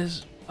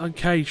 There's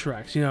okay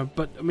tracks,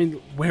 but I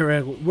mean,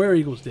 Where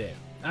Eagles Dare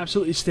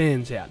absolutely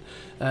stands out.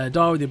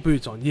 Die With Your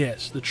Boots On,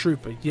 yes. The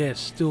Trooper,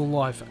 yes. Still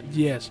Life,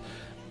 yes.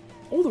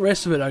 All the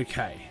rest of it,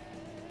 okay.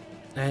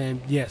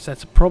 And yes,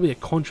 that's probably a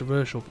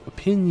controversial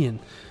opinion.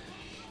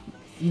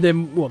 They're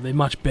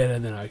much better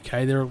than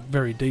okay. They're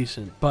very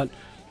decent, but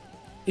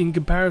in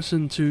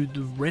comparison to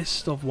the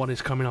rest of what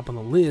is coming up on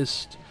the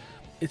list,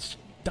 it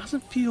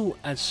doesn't feel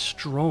as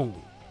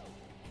strong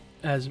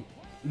as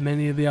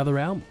many of the other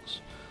albums.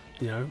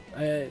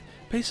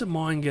 Peace of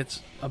Mind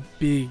gets a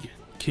big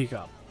kick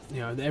up.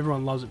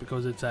 Everyone loves it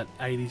because it's that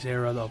 80s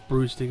era of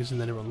Bruce Dickinson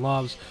that everyone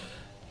loves,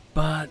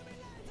 but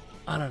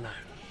I don't know.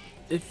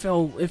 It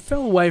fell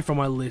away from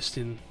my list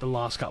in the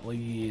last couple of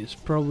years,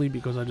 probably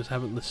because I just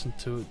haven't listened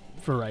to it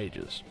for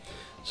ages.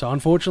 So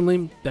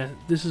unfortunately,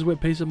 this is where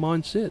Peace of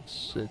Mind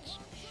sits. It's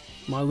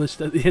my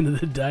list at the end of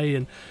the day,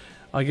 and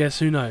I guess,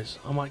 who knows,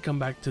 I might come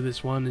back to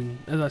this one, and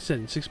as I said,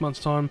 in 6 months'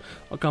 time,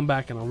 I'll come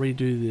back and I'll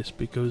redo this,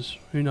 because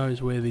who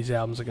knows where these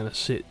albums are going to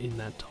sit in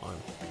that time.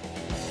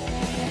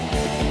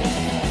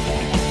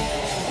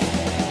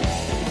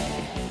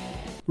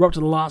 We're up to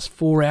the last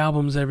 4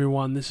 albums,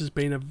 everyone. This has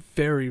been a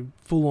very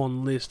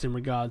full-on list in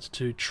regards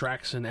to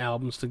tracks and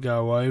albums to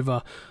go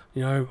over.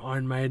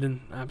 Iron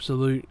Maiden,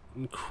 absolute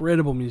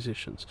incredible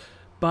musicians.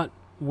 But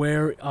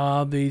where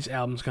are these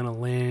albums going to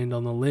land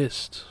on the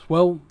list?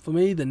 Well, for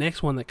me, the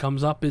next one that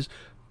comes up is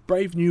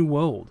Brave New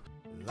World.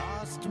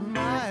 Lost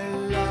my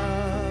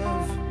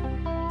love.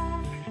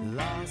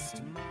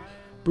 Lost my...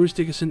 Bruce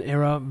Dickinson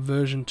era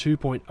version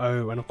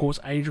 2.0, and of course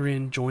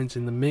Adrian joins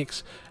in the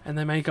mix, and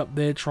they make up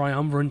their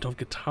triumvirate of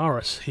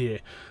guitarists here,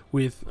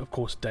 with of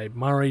course Dave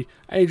Murray,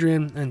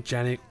 Adrian and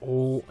Janick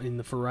all in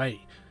the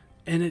foray.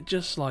 And it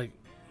just like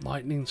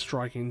lightning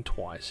striking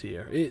twice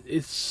here.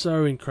 It's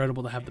so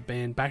incredible to have the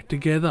band back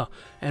together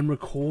and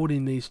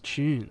recording these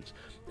tunes.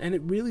 And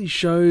it really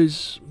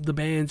shows the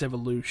band's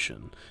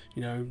evolution.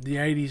 The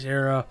 80s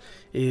era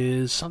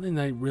is something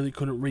they really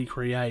couldn't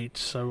recreate,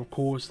 so of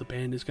course the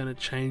band is going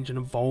to change and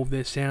evolve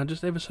their sound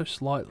just ever so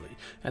slightly.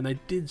 And they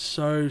did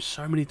so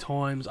many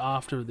times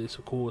after this,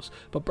 of course.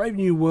 But Brave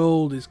New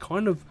World is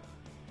kind of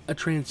a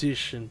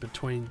transition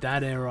between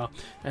that era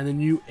and the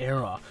new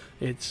era.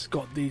 It's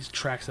got these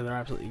tracks that are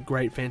absolutely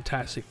great,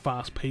 fantastic,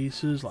 fast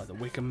pieces like The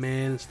Wicker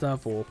Man and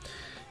stuff,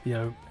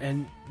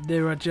 and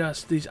there are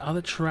just these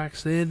other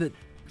tracks there that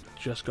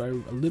just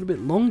go a little bit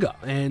longer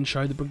and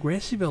show the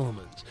progressive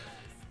elements.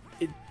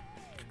 It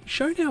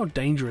showed how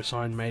dangerous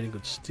Iron Maiden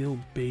could still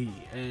be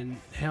and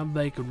how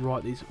they could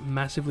write these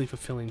massively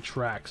fulfilling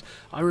tracks.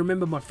 I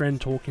remember my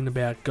friend talking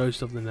about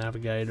Ghost of the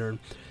Navigator and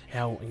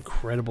how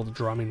incredible the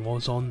drumming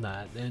was on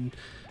that, and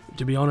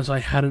to be honest, I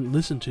hadn't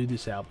listened to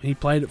this album. He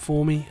played it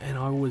for me, and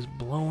I was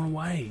blown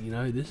away.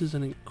 This is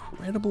an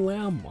incredible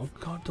album. I've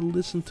got to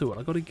listen to it.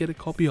 I've got to get a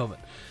copy of it.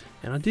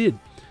 And I did.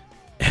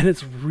 And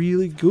it's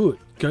really good.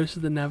 Ghost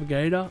of the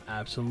Navigator,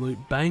 absolute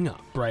banger.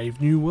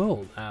 Brave New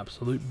World,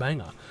 absolute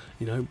banger.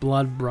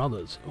 Blood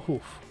Brothers,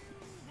 oof,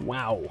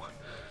 wow.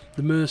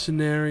 The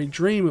Mercenary,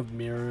 Dream of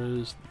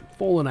Mirrors,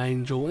 Fallen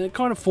Angel, and it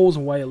kind of falls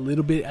away a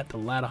little bit at the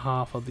latter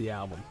half of the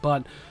album,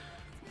 but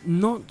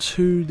not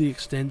to the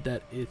extent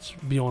that it's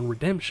beyond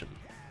redemption.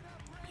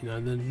 The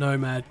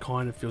Nomad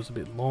kind of feels a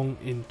bit long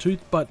in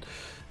tooth, but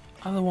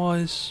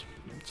otherwise,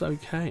 it's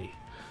okay.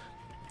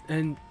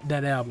 And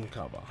that album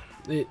cover,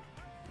 it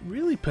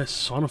really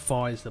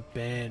personifies the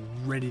band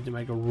ready to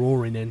make a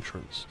roaring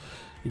entrance.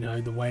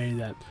 The way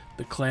that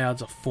the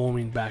clouds are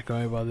forming back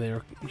over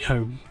their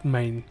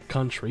main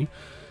country,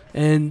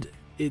 and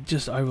it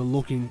just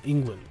overlooking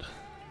England.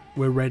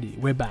 We're ready,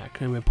 we're back,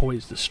 and we're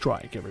poised to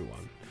strike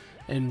everyone.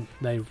 And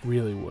they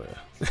really were.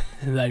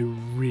 They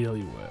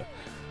really were.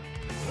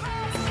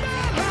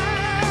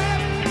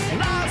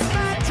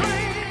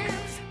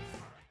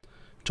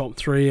 Top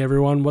 3,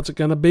 everyone. What's it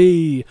going to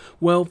be?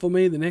 Well, for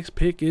me, the next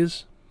pick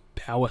is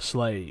Power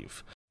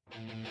Slave.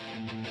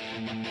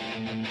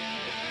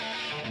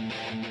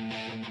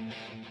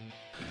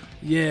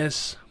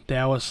 Yes,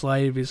 Power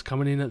Slave is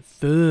coming in at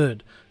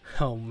 3rd.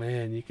 Oh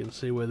man, you can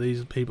see where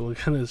these people are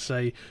going to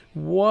say,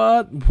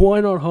 what?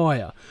 Why not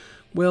higher?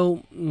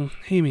 Well,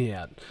 hear me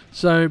out.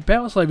 So,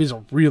 Power Slave is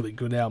a really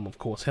good album, of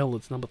course. Hell,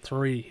 it's number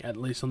 3, at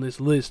least on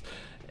this list.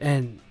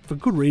 And for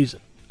good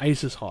reason.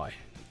 Aces High,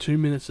 2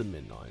 Minutes at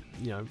Midnight,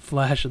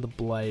 Flash of the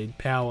Blade,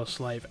 Power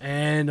Slave,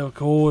 and of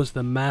course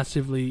the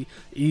massively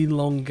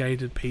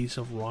elongated piece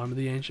of Rime of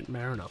the Ancient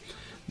Mariner.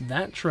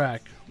 That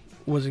track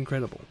was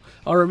incredible.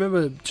 I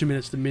remember 2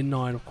 Minutes to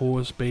Midnight, of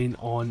course, being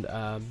on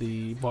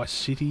the Vice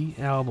City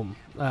album.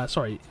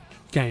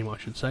 Game, I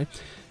should say.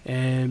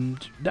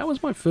 And that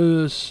was my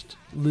first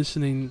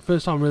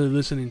time really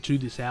listening to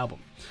this album.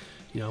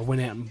 I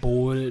went out and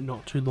bought it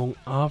not too long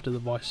after the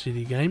Vice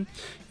City game,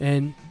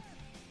 and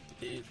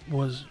it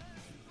was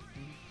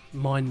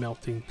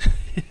mind-melting,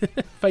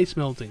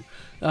 face-melting,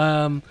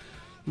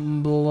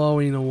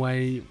 blowing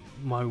away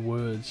my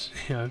words.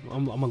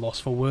 I'm a loss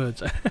for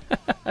words.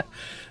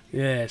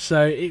 Yeah,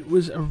 so it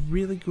was a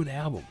really good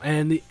album,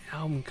 and the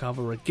album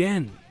cover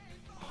again,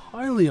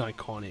 highly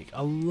iconic.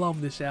 I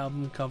love this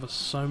album cover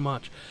so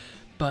much.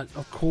 But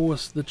of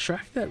course, the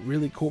track that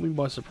really caught me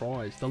by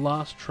surprise, the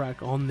last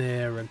track on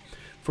there, and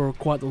for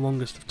quite the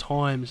longest of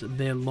times,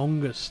 their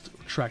longest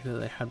track that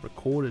they had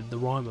recorded, the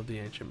Rime of the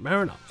Ancient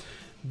Mariner.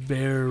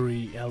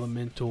 Very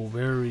elemental,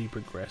 very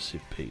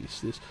progressive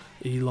piece. This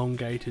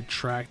elongated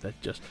track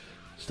that just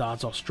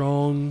starts off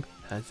strong,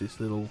 has this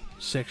little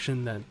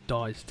section that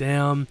dies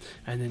down,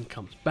 and then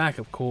comes back,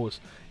 of course,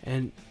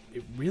 and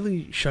it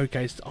really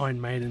showcased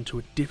Iron Maiden to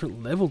a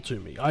different level to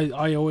me.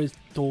 I always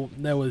thought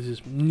there was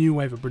this new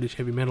wave of British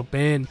heavy metal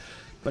band,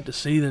 but to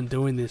see them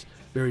doing this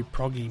very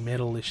proggy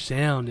metalish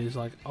sound is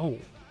like, oh,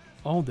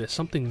 there's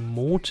something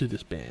more to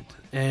this band,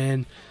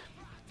 and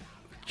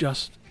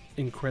just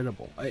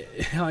incredible.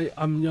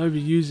 I'm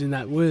overusing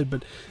that word,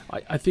 but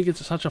I think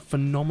it's such a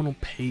phenomenal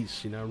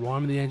piece.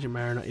 Rime of the Ancient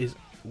Mariner is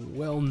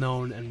well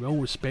known and well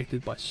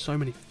respected by so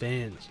many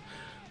fans.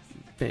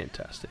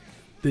 Fantastic.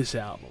 This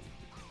album.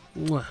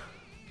 Mwah.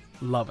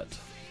 Love it.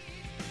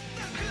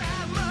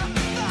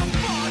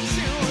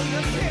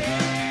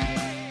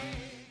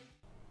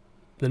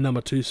 The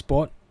number 2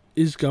 spot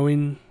is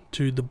going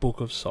to The Book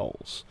of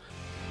Souls.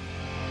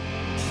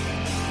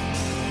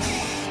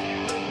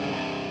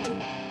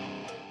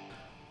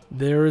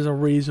 There is a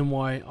reason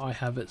why I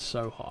have it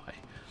so high.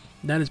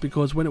 That is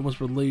because when it was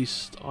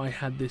released, I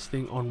had this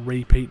thing on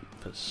repeat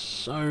for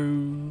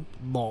so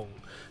long.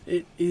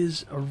 It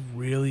is a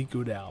really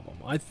good album.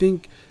 I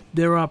think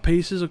there are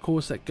pieces, of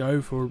course, that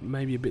go for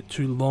maybe a bit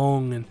too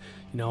long, and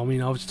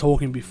I was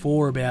talking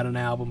before about an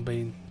album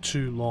being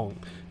too long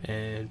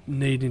and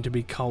needing to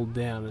be culled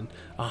down, and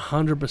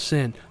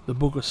 100% The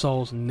Book of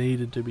Souls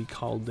needed to be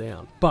culled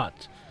down.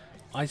 But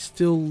I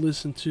still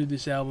listen to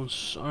this album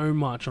so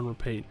much on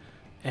repeat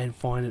and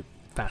find it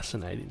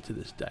fascinating to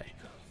this day.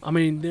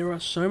 There are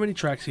so many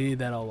tracks here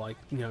that are like,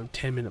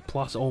 10 minute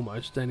plus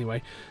almost,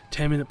 anyway,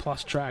 10 minute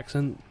plus tracks,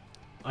 and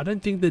I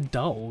don't think they're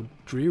dull or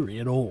dreary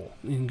at all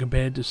in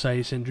compared to, say,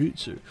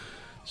 Senjutsu.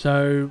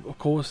 So, of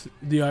course,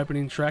 the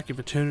opening track, If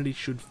Eternity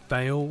Should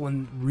Fail,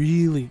 and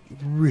really,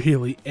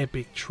 really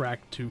epic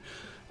track to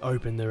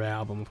open their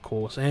album, of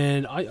course,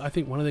 and I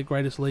think one of their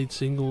greatest lead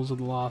singles of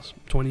the last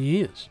 20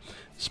 years.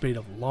 Speed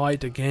of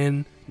Light,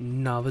 again,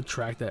 another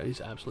track that is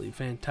absolutely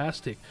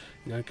fantastic.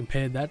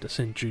 Compared that to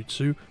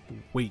Senjutsu,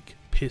 weak,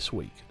 piss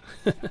weak.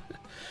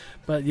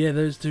 But yeah,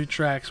 those two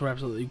tracks were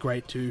absolutely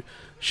great to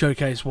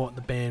showcase what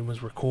the band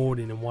was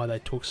recording and why they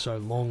took so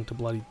long to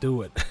bloody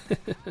do it.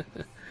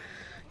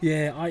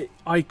 Yeah,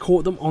 I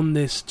caught them on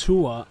this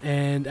tour,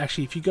 and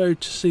actually if you go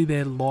to see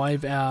their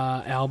live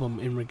album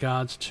in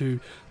regards to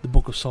the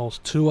Book of Souls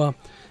tour,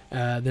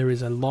 there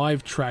is a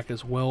live track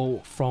as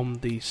well from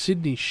the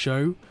Sydney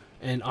show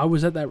and I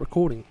was at that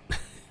recording,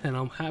 and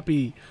I'm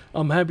happy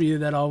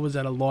that I was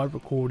at a live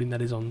recording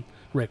that is on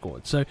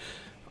record. So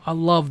I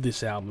love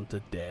this album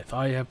to death.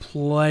 I have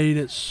played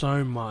it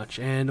so much,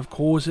 and of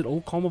course it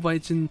all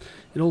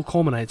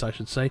culminates, I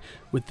should say,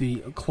 with the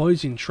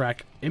closing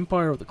track,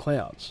 Empire of the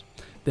Clouds,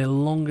 their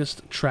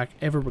longest track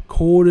ever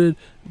recorded,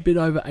 a bit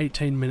over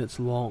 18 minutes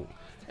long,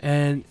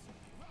 and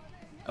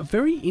a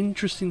very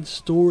interesting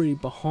story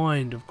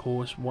behind, of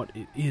course, what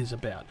it is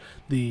about.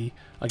 The,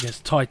 I guess,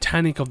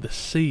 Titanic of the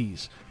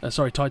seas.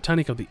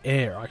 Titanic of the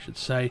air, I should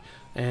say.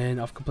 And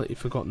I've completely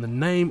forgotten the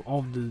name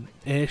of the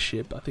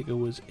airship. I think it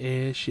was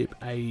Airship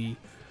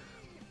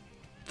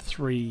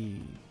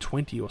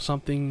A320 or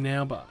something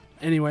now. But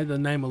anyway, the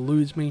name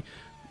eludes me.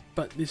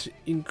 But this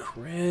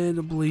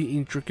incredibly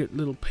intricate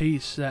little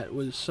piece that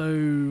was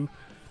so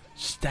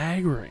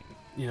staggering.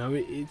 You know,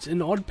 it's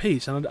an odd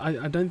piece. And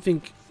I don't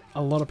think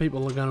a lot of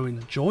people are going to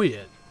enjoy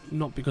it,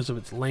 not because of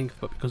its length,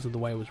 but because of the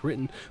way it was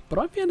written. But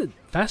I found it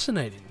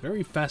fascinating,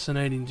 very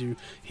fascinating to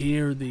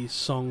hear these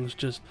songs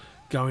just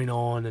going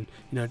on, and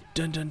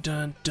dun dun dun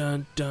dun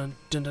dun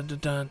dun dun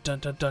dun dun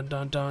dun dun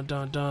dun dun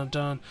dun dun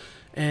dun,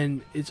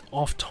 and it's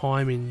off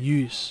time in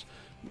use.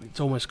 It's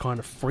almost kind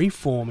of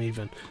freeform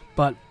even,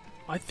 but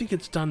I think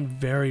it's done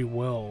very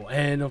well.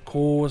 And of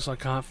course, I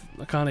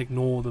can't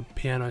ignore the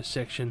piano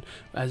section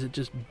as it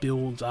just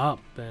builds up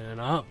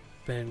and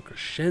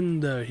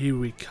crescendo. Here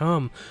we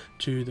come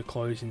to the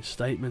closing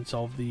statements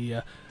of the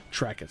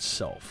track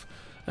itself.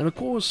 And of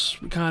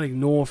course, we can't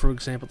ignore, for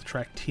example, the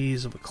track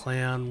Tears of a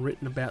Clown,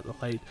 written about the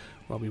late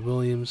Robin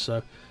Williams.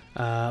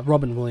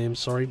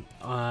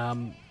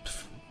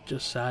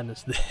 Just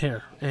sadness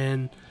there.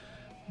 And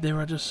there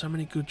are just so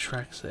many good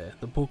tracks there.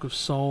 The Book of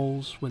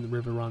Souls, When the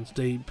River Runs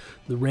Deep,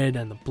 The Red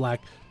and the Black,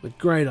 The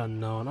Great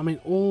Unknown. I mean,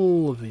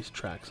 all of these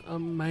tracks,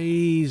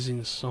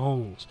 amazing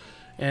songs.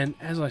 And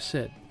as I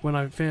said, when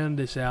I listened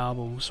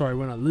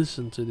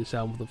to this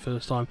album for the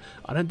first time,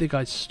 I don't think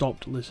I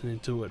stopped listening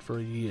to it for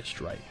a year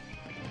straight.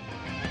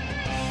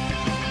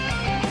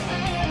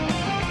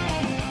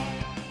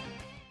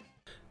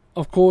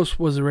 Of course,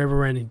 was there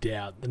ever any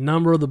doubt? The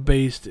Number of the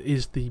Beast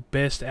is the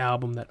best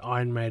album that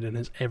Iron Maiden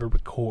has ever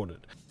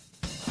recorded.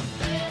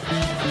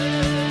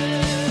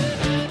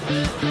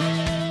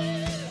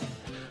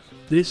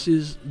 This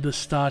is the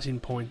starting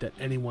point that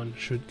anyone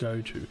should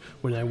go to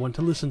when they want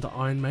to listen to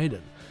Iron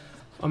Maiden.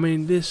 I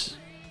mean, this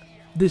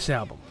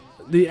album,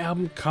 the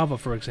album cover,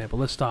 for example,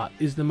 let's start,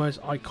 is the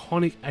most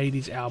iconic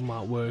 80s album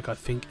artwork I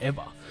think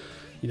ever.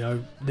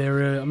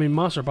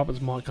 Master of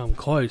Puppets might come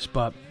close,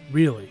 but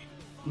really,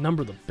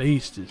 Number of the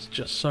Beast is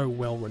just so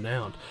well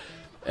renowned.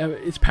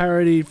 It's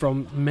parodied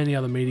from many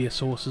other media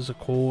sources, of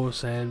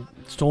course, and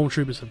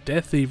Stormtroopers of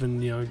Death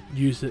even,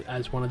 used it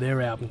as one of their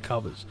album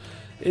covers.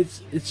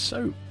 It's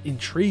so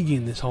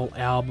intriguing, this whole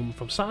album,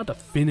 from start to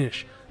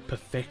finish,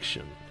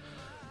 perfection.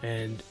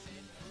 And,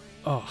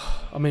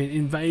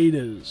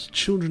 Invaders,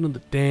 Children of the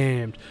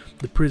Damned,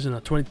 The Prisoner,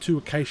 22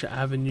 Acacia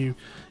Avenue,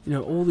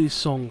 all these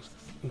songs,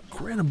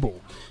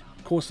 incredible.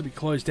 Of course, to be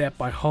closed out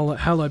by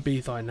Hallowed Be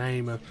Thy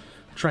Name, a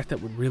track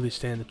that would really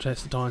stand the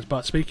test of times.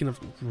 But speaking of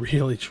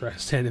really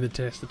standing the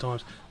test of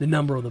times, The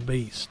Number of the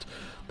Beast,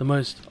 the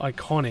most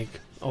iconic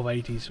of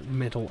 80s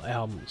metal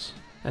albums,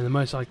 and the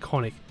most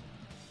iconic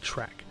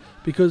track,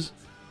 because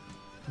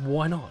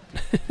why not?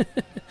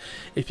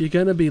 If you're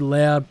going to be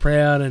loud,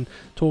 proud, and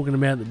talking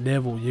about the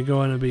devil, you're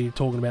going to be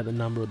talking about the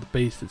Number of the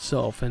Beast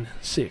itself, and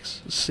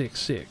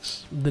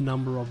 666, the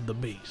Number of the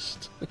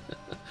Beast.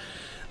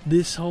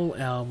 This whole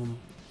album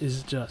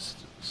is just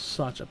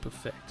such a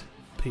perfect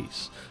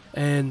piece,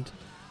 and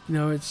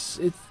it's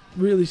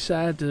really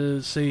sad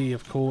to see,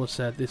 of course,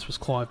 that this was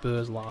Clive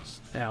Burr's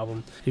last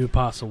album. He would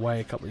pass away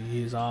a couple of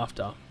years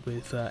after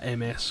with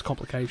MS,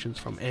 complications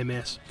from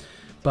MS.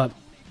 But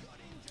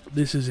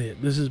this is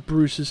it. This is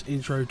Bruce's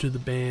intro to the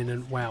band,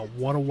 and wow,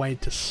 what a way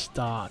to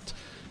start.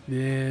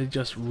 They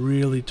just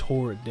really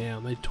tore it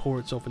down. They tore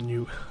itself a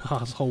new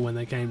asshole when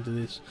they came to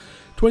this.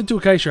 22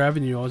 Acacia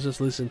Avenue, I was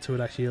just listening to it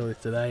actually earlier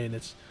today, and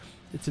it's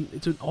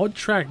an odd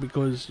track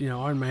because,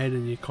 Iron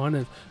Maiden, you kind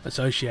of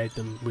associate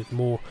them with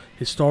more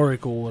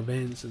historical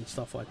events and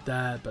stuff like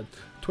that, but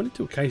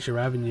 22 Acacia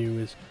Avenue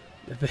is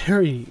a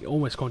very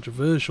almost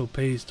controversial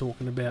piece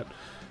talking about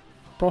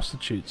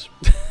prostitutes.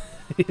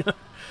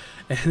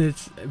 And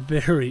it's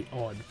very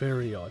odd.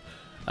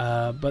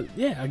 But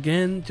yeah,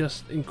 again,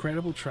 just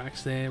incredible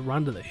tracks there.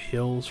 Run to the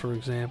Hills, for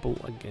example,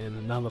 again,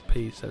 another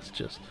piece that's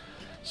just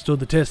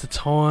stood the test of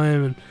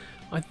time, and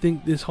I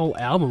think this whole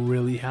album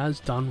really has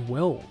done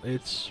well.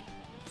 It's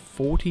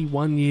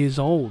 41 years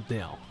old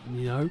now,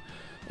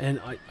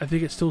 and I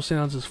think it still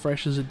sounds as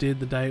fresh as it did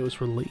the day it was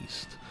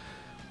released.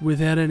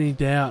 Without any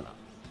doubt,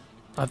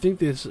 I think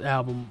this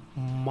album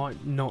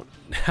might not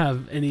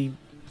have any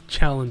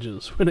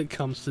challenges when it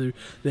comes to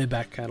their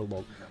back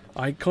catalogue.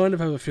 I kind of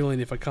have a feeling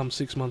if I come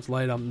 6 months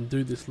later and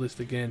do this list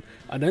again,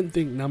 I don't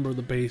think Number of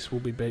the Beast will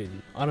be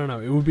beaten. I don't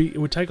know, it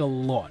would take a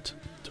lot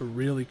to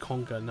really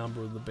conquer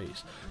Number of the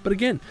Beast. But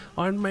again,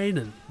 Iron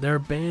Maiden, they're a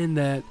band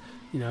that,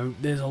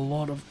 there's a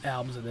lot of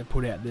albums that they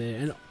put out there,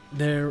 and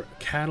their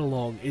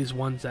catalogue is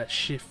ones that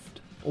shift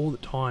all the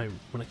time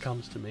when it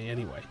comes to me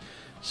anyway.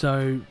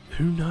 So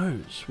who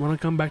knows, when I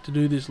come back to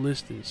do this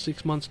list in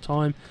 6 months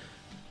time,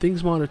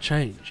 things might have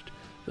changed.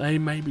 They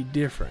may be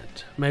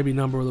different. Maybe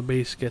Number of the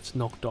Beast gets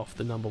knocked off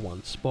the number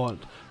 1 spot,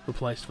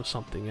 replaced for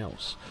something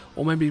else.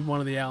 Or maybe one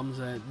of the albums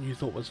that you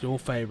thought was your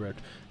favourite,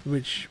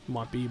 which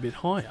might be a bit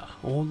higher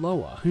or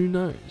lower. Who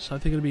knows? I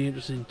think it'll be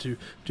interesting to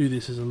do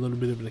this as a little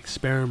bit of an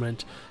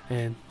experiment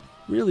and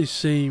really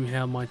see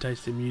how my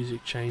taste in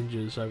music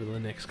changes over the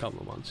next couple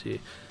of months here.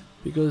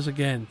 Because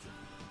again,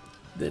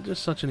 they're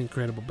just such an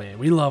incredible band.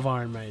 We love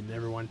Iron Maiden,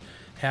 everyone.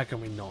 How can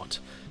we not?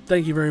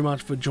 Thank you very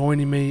much for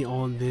joining me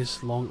on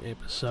this long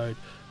episode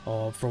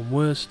of From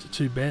Worst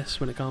to Best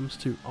when it comes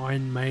to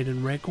Iron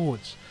Maiden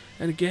records.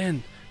 And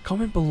again,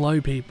 comment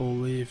below,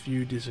 people, if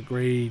you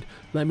disagreed.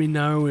 Let me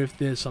know if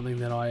there's something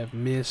that I have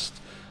missed,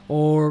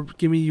 or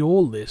give me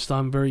your list.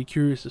 I'm very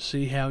curious to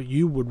see how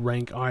you would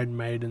rank Iron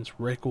Maiden's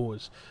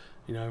records.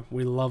 You know,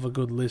 we love a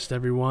good list,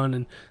 everyone,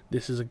 and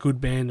this is a good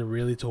band to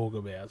really talk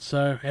about.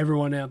 So,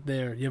 everyone out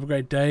there, you have a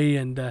great day,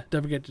 and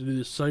don't forget to do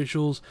the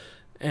socials,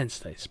 and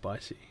stay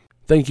spicy.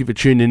 Thank you for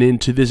tuning in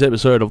to this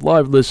episode of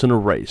Live Listen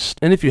Erased.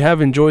 And if you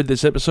have enjoyed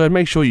this episode,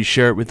 make sure you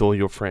share it with all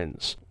your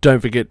friends. Don't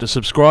forget to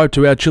subscribe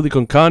to our Chili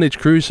Con Carnage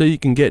crew so you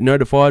can get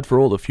notified for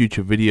all the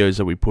future videos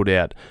that we put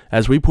out,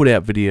 as we put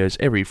out videos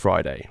every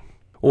Friday.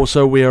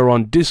 Also, we are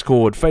on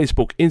Discord,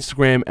 Facebook,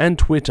 Instagram, and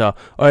Twitter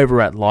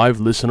over at Live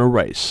Listen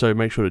Erased, so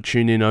make sure to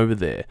tune in over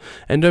there.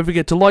 And don't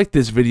forget to like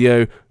this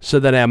video so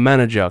that our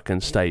manager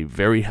can stay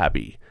very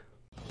happy.